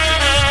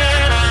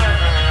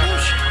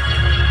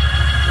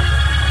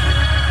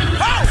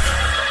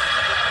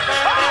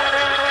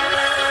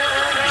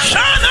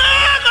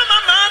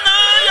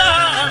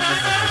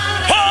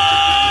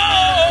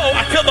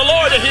 The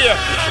Lord here.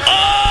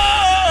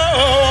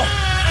 Oh,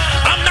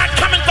 I'm not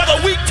coming for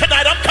the weak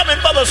tonight. I'm coming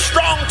for the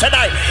strong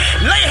tonight.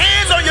 Lay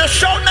hands on your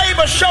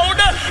neighbor's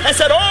shoulder and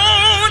said,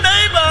 oh,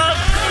 neighbor,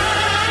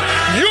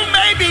 you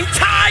may be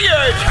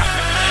tired,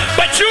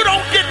 but you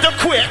don't get to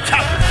quit.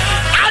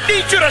 I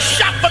need you to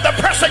shout for the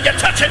person you're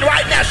touching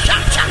right now.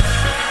 Shout, shout,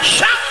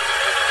 shout.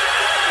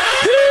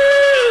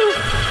 Woo.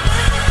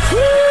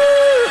 Woo.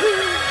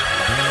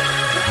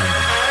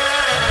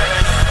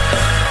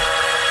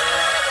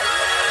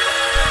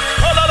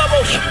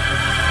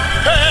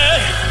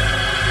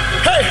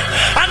 Hey,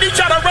 I need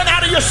y'all to run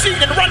out of your seat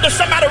and run to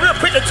somebody real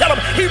quick and tell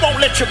them he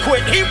won't let you quit.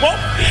 He won't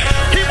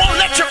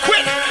let you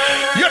quit.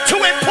 You're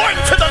too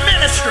important to the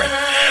ministry.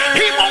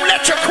 He won't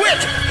let you quit.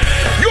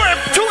 You're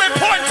too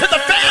important to the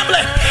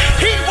family.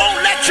 He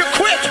won't let you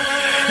quit.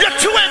 You're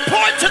too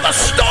important to the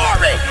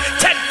story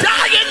to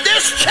die in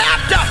this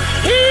chapter.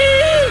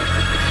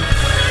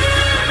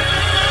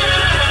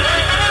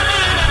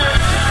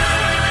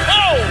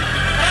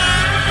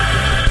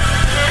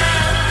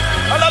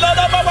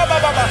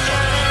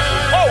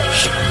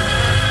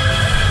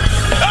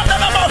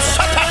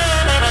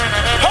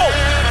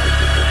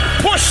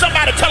 Push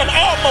somebody, tell them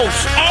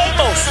almost.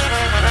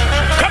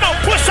 Come on,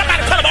 push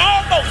somebody, tell them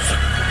almost.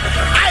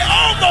 I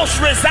almost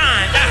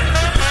resigned.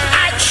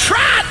 I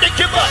tried to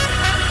give up.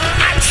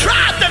 I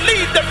tried to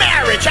leave the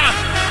marriage. I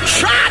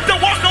tried to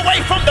walk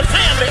away from the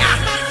family. I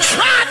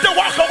tried to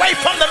walk away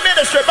from the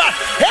ministry, but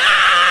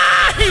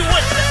he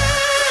wouldn't.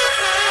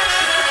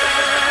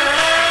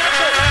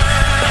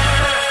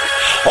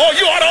 Oh,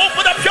 you ought to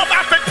open up your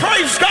mouth and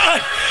praise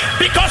God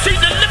because he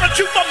delivered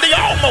you from the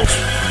almost.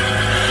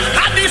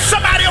 I need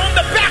somebody on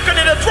the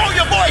balcony to throw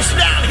your voice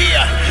down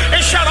here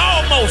and shout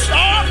almost,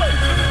 almost.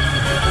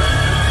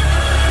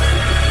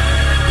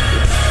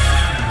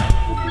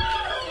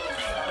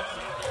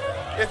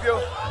 If you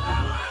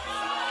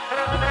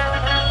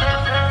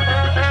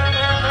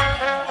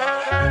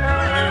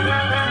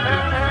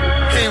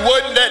he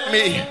wouldn't let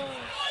me.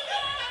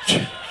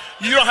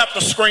 You don't have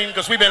to scream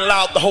because we've been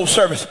loud the whole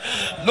service.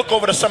 Look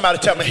over to somebody,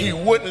 tell me he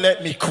wouldn't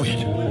let me quit.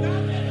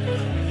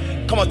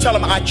 Come on, tell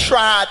him I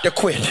tried to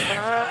quit,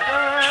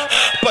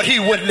 but he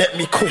wouldn't let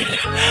me quit.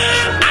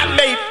 I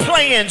made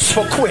plans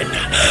for quitting,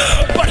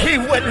 but he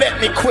wouldn't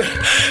let me quit.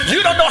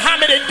 You don't know how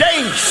many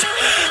days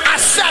I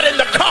sat in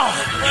the car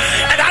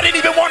and I didn't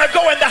even want to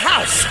go in the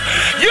house.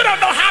 You don't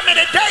know how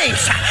many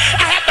days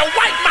I had to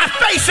wipe my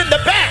face in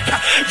the back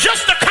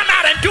just to come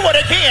out and do it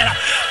again.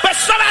 But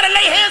somebody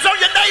lay hands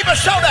on your neighbor's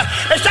shoulder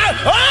and shout,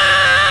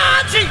 oh,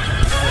 Jesus.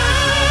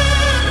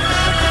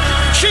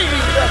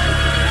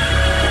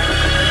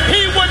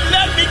 He wouldn't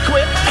let me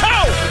quit.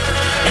 Oh,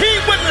 he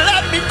wouldn't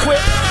let me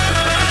quit.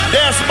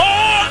 There's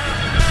more.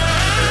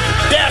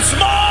 There's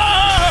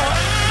more.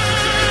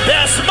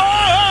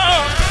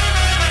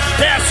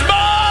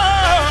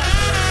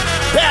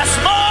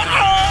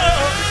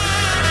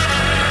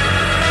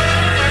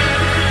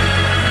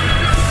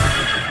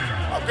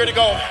 ready to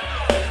go.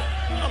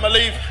 I'm going to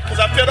leave because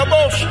I feel the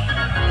motion.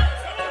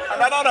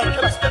 No.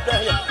 Can I step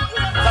down here?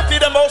 I feel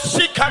the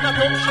motion.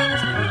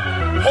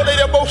 Holy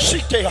the motion.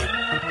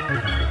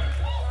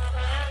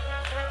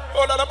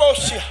 Holy the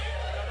motion.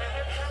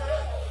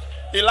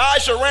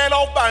 Elijah ran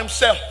off by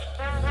himself.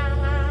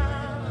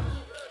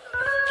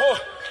 Oh,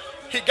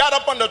 he got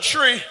up on the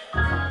tree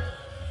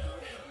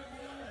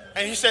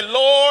and he said,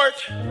 Lord,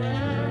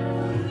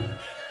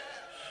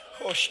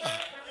 oh,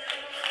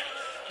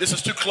 this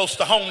is too close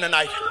to home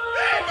tonight.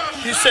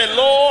 He said,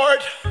 Lord,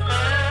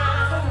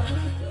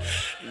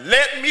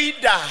 let me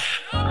die.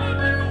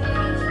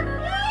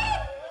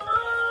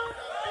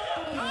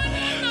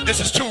 This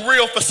is too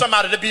real for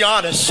somebody to be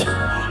honest.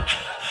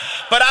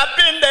 But I've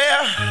been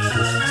there.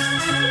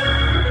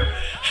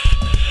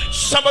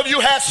 Some of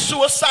you had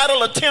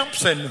suicidal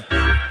attempts and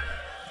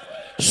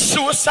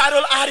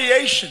suicidal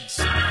ideations.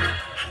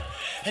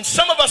 And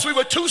some of us, we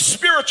were too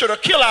spiritual to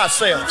kill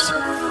ourselves.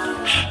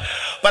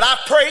 But I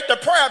prayed the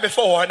prayer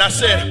before and I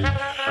said,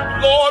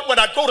 Lord, when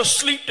I go to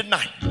sleep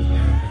tonight,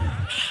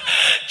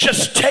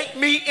 just take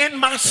me in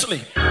my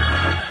sleep.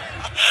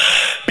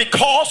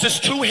 Because it's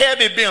too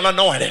heavy being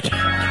anointed.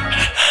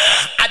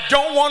 I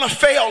don't want to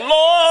fail.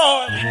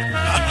 Lord,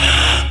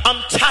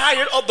 I'm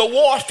tired of the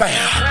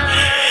warfare.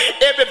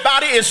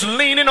 Everybody is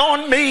leaning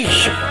on me.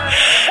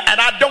 And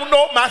I don't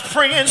know my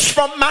friends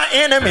from my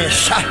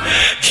enemies.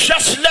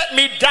 Just let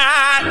me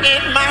die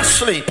in my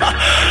sleep.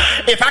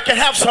 If I can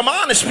have some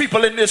honest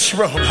people in this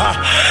room,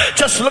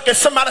 just look at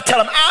somebody, tell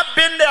them, I've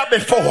been there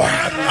before.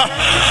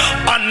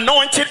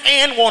 Anointed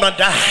and want to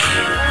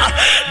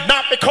die.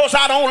 Not because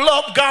I don't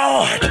love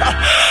God,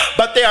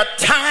 but there are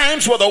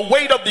times where the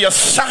weight of the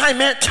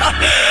assignment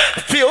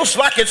feels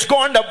like it's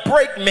going to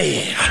break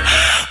me.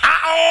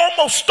 I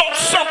almost thought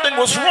something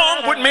was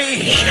wrong with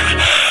me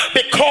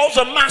because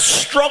of my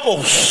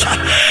struggles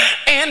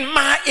and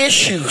my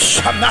issues.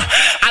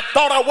 I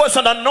thought I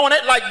wasn't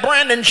anointed like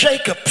Brandon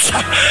Jacobs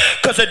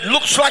because it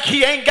looks like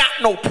he ain't got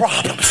no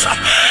problems.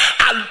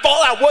 I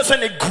thought I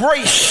wasn't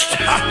graced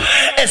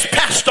as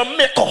Pastor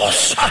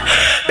Mickles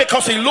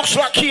because he looks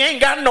like he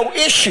ain't got no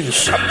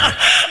issues.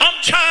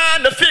 I'm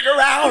trying to figure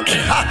out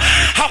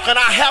how can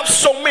I have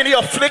so many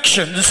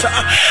afflictions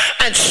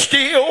and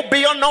still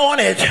be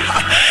anointed.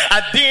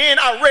 And then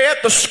I read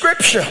the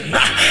scripture,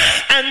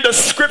 and the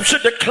scripture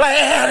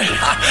declared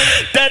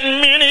that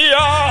many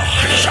are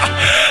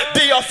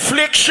the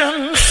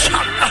afflictions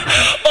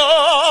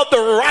of the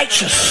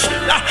righteous.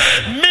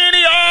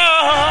 Many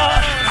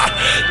are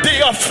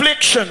the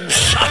afflictions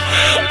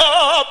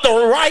of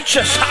the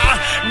righteous.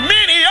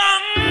 Many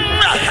are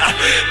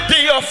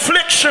the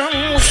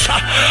afflictions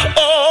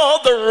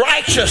of the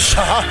righteous,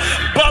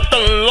 but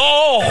the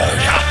Lord,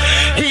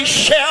 he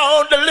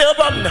shall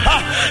deliver.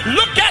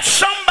 Look at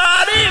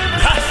somebody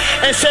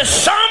and say,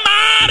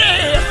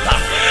 somebody,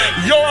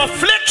 your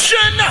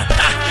affliction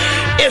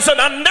is an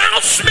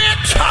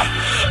announcement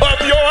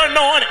of your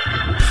anointing.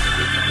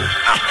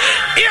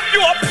 If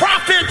you're a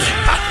prophet,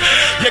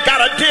 you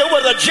got to deal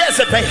with a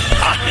Jezebel.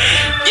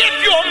 If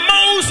you're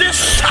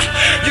Moses,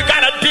 you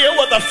got to deal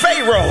with a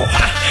Pharaoh.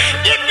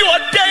 If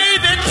you're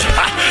David,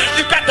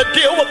 you got to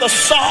deal with a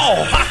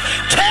Saul.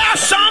 Tell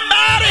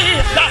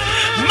somebody,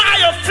 my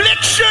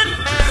affliction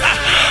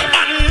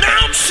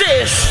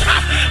announces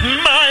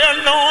my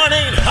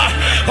anointing.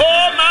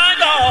 Oh my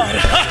God.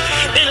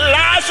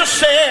 Elijah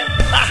said,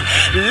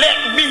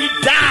 let me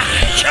die.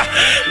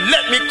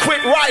 Let me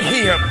quit right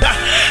here.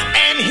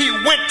 And he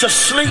went to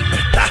sleep.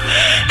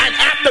 And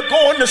after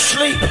going to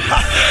sleep,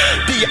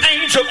 the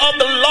angel of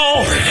the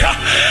Lord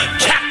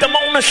tapped him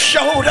on the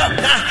shoulder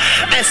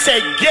and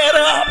said, get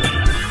up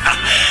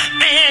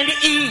and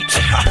eat.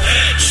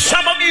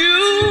 Some of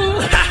you,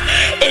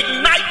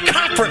 Ignite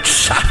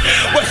Conference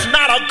was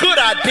not a good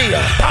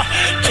idea.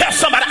 Tell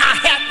somebody, I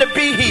had to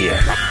be here.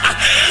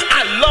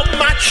 I love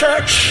my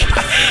church,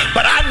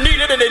 but I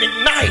needed an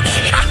Ignite.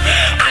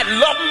 I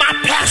love my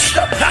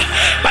pastor,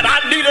 but I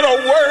needed a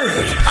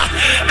word.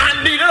 I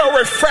needed a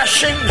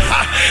refreshing,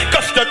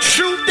 because the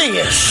truth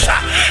is,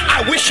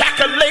 I wish I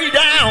could lay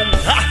down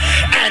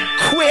and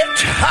quit,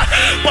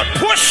 but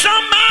push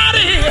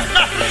somebody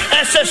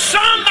and say,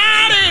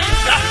 somebody,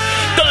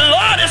 the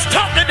Lord is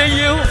talking to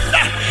you.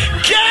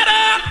 Get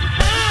up,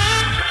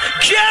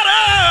 get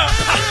up,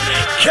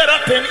 get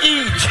up and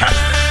eat.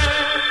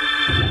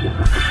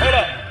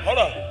 Hold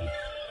up.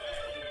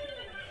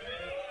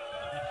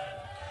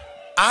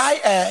 I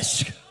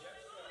ask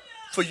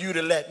for you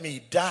to let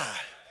me die,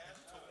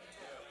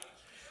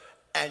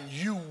 and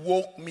you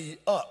woke me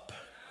up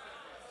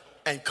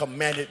and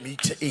commanded me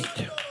to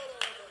eat.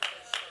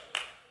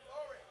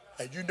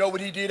 And you know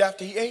what he did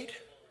after he ate?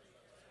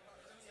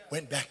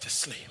 Went back to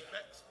sleep.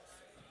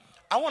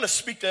 I want to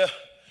speak to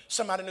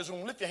somebody in this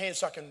room. Lift your hand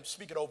so I can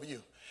speak it over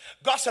you.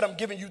 God said, I'm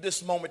giving you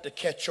this moment to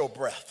catch your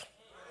breath.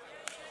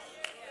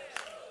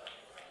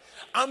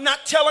 I'm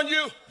not telling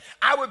you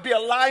I would be a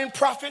lying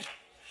prophet.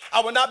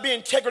 I will not be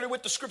integrity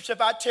with the scripture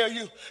if I tell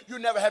you you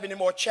never have any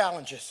more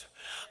challenges.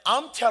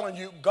 I'm telling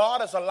you,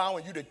 God is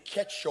allowing you to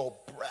catch your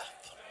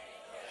breath.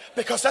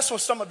 Because that's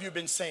what some of you have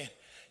been saying.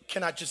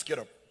 Can I just get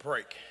a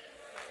break?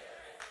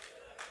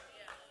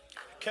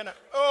 Can I,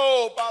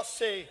 oh,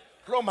 Basi,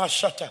 Roma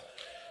Shata.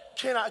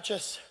 Can I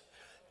just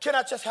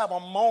have a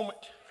moment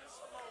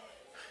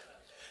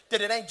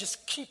that it ain't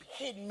just keep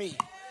hitting me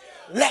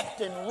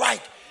left and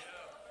right?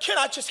 Can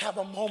I just have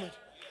a moment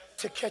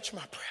to catch my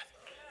breath?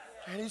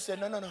 And he said,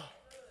 no.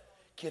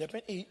 Get up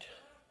and eat.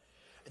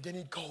 And then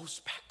he goes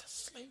back to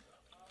sleep.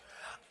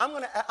 I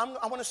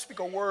want to speak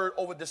a word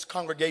over this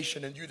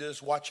congregation and you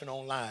that's watching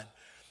online.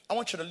 I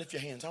want you to lift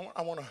your hands.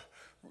 I want to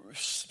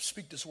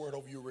speak this word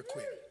over you real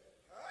quick.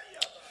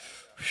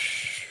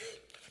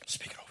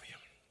 Speak it over you.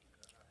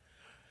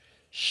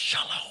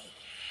 Shalom.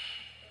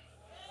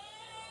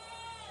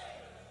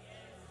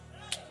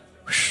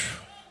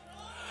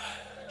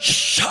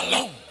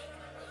 Shalom.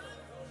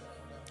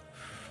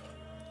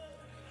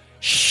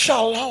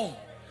 Shalom.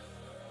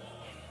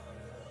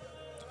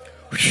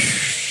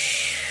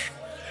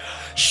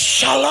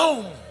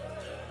 Shalom.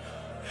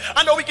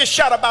 I know we can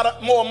shout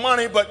about more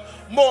money, but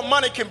more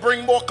money can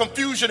bring more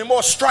confusion and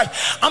more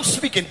strife. I'm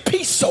speaking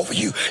peace over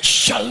you.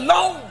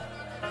 Shalom.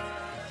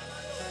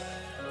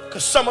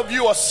 Because some of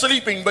you are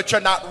sleeping, but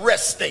you're not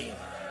resting.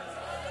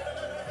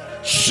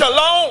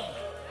 Shalom.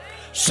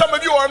 Some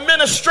of you are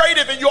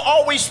administrative and you're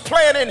always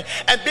planning,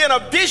 and being a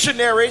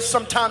visionary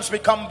sometimes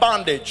become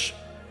bondage.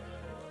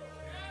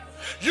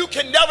 You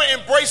can never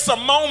embrace a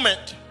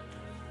moment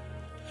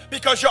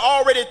because you're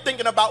already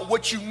thinking about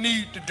what you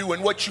need to do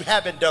and what you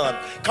haven't done.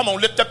 Come on,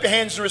 lift up your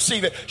hands and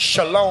receive it.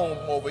 Shalom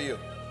over you.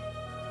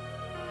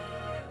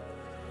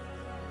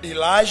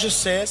 Elijah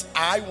says,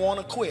 I want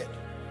to quit.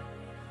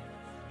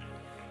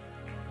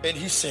 And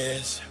he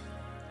says,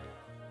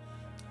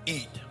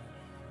 eat.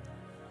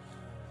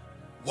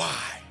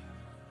 Why?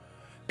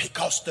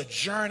 Because the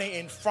journey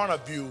in front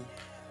of you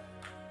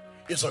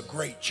is a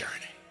great journey.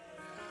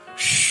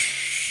 Shh.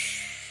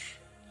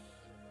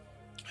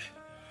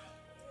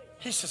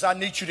 He says, I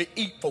need you to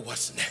eat for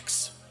what's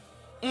next.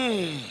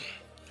 And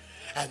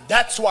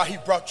that's why he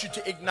brought you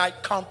to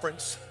Ignite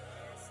Conference.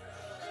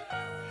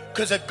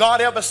 Because if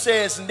God ever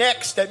says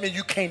next, that means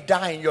you can't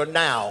die in your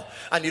now.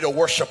 I need a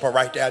worshiper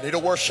right there. I need a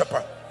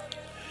worshiper.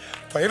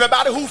 For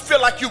everybody who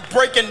feel like you're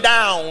breaking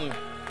down,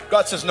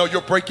 God says, no, you're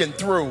breaking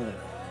through.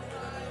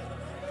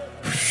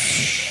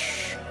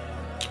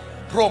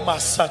 Roma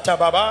sata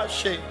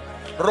babashe.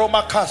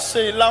 Roma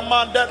kase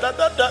lama da da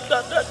da da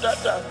da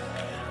da da.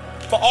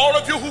 For all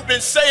of you who've been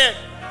saying,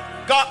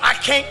 God, I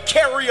can't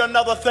carry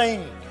another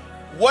thing.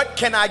 What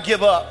can I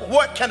give up?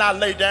 What can I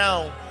lay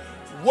down?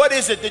 What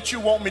is it that you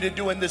want me to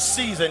do in this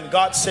season?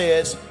 God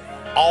says,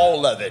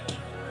 all of it.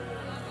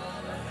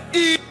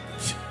 Eat.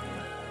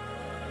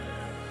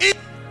 Eat.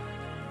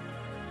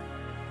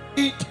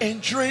 Eat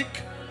and drink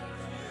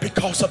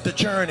because of the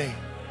journey.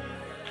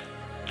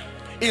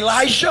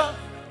 Elijah,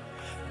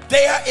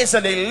 there is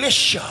an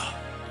Elisha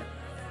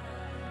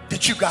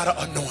that you got to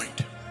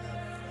anoint.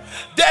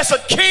 There's a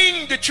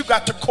king that you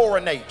got to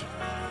coronate.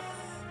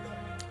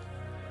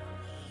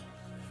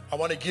 I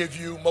want to give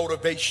you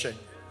motivation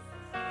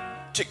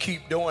to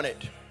keep doing it.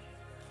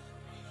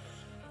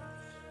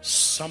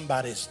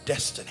 Somebody's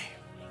destiny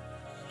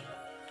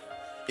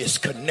is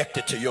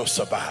connected to your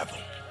survival.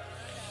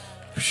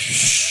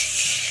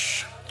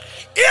 If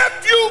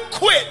you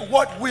quit,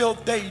 what will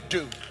they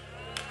do?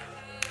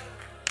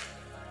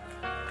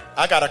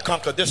 I got to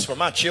conquer this for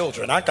my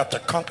children. I got to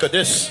conquer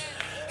this.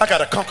 I got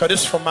to conquer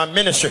this for my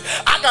ministry.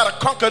 I got to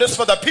conquer this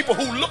for the people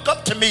who look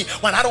up to me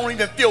when I don't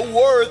even feel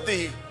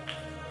worthy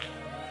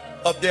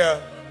of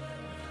their.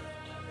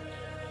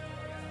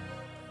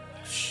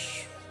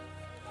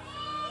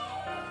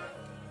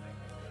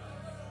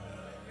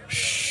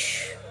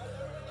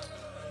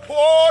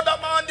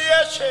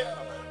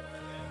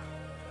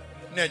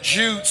 Now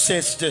Jude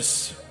says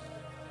this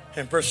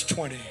in verse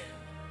 20. It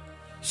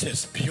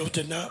says,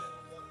 building up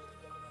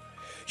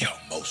your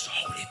most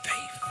holy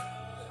faith,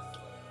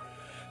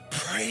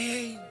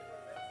 praying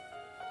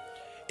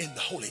in the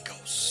Holy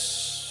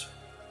Ghost.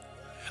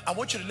 I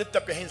want you to lift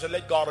up your hands and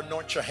let God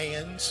anoint your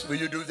hands. Will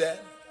you do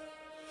that?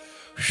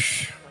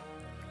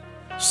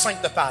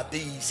 Sanctify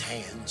these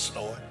hands,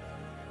 Lord.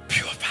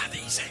 Purify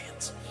these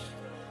hands.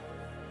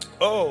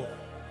 Oh.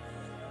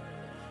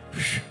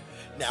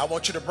 Now I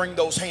want you to bring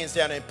those hands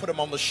down and put them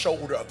on the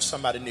shoulder of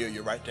somebody near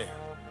you right there.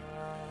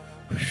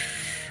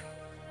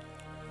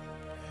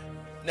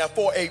 Now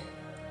for a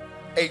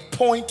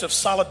point of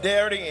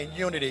solidarity and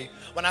unity,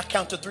 when I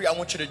count to three, I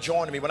want you to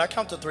join me. When I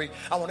count to three,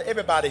 I want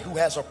everybody who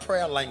has a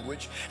prayer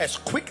language, as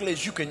quickly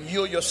as you can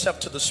yield yourself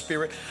to the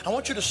Spirit, I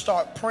want you to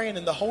start praying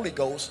in the Holy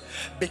Ghost,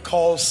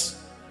 because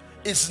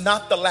it's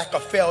not the lack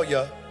of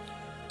failure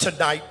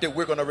tonight that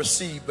we're going to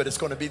receive, but it's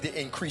going to be the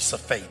increase of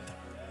faith.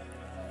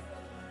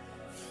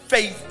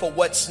 Faith for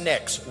what's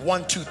next.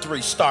 1, 2,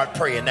 3. Start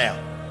praying now.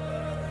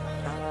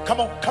 Come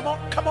on, come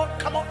on, come on,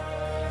 come on.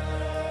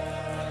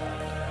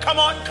 Come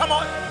on, come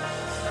on.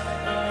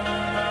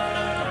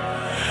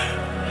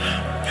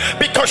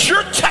 Because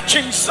you're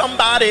touching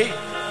somebody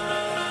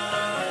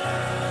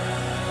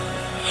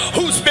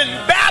who's been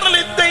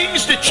battling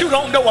things that that you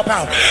don't know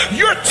about.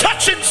 You're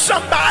touching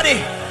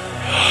somebody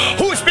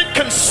who's been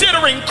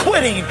considering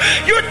quitting.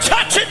 You're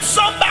touching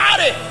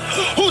somebody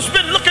who's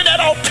been looking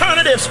at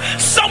alternatives.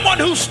 Someone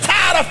who's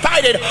tired of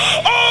fighting.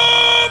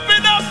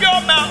 Open up your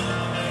mouth.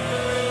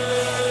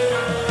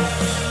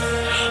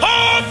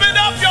 Open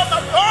up your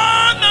mouth.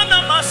 Oh, no, no,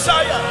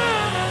 Messiah.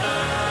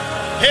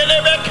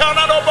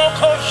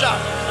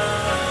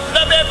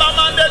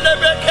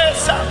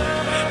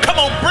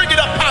 Come on, bring it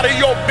up out of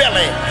your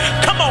belly.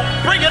 Come on,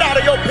 bring it out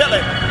of your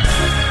belly.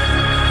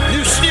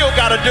 You still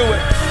got to do it.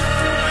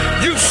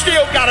 You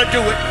still got to do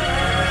it.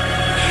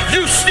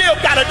 You still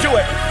got to do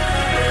it.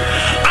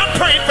 I'm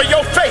praying for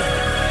your faith.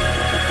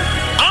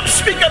 I'm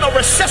speaking of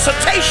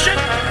resuscitation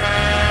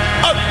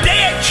of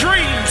dead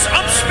dreams.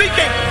 I'm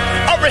speaking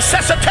of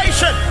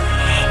resuscitation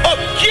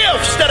of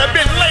gifts that have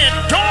been laying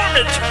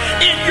dormant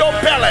in your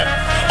belly.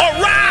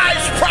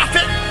 Arise,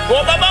 prophet.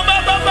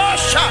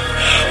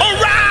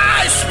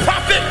 Arise,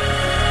 prophet.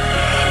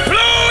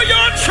 Blow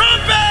your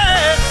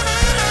trumpet.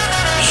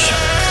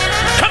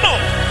 Come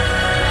on.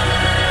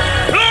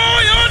 Blow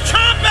your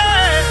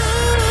trumpet.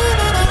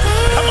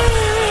 Come on.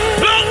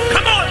 Blow.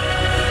 Come on.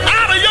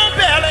 Out of your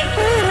belly.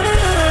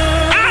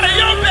 Out of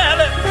your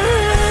belly.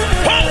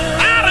 Oh,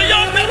 out of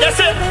your belly. That's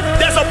it.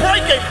 There's a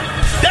breaking.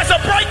 There's a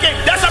breaking.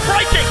 There's a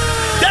breaking.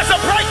 There's a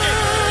breaking.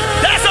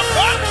 There's a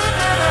breaking.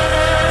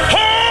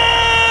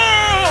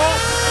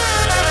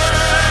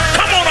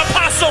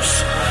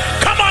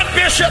 Come on,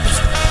 bishops.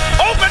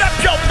 Open up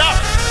your mouth.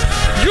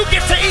 You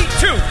get to eat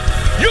too.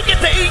 You get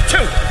to eat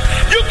too.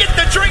 You get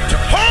to drink too.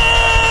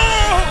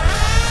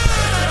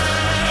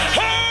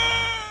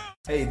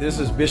 Hey, this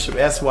is Bishop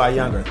S.Y.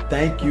 Younger.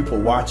 Thank you for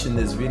watching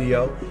this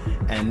video.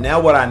 And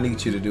now what I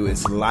need you to do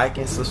is like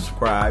and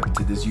subscribe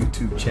to this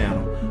YouTube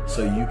channel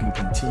so you can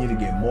continue to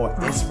get more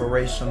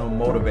inspirational,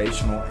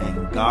 motivational,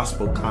 and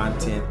gospel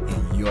content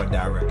in your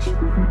direction.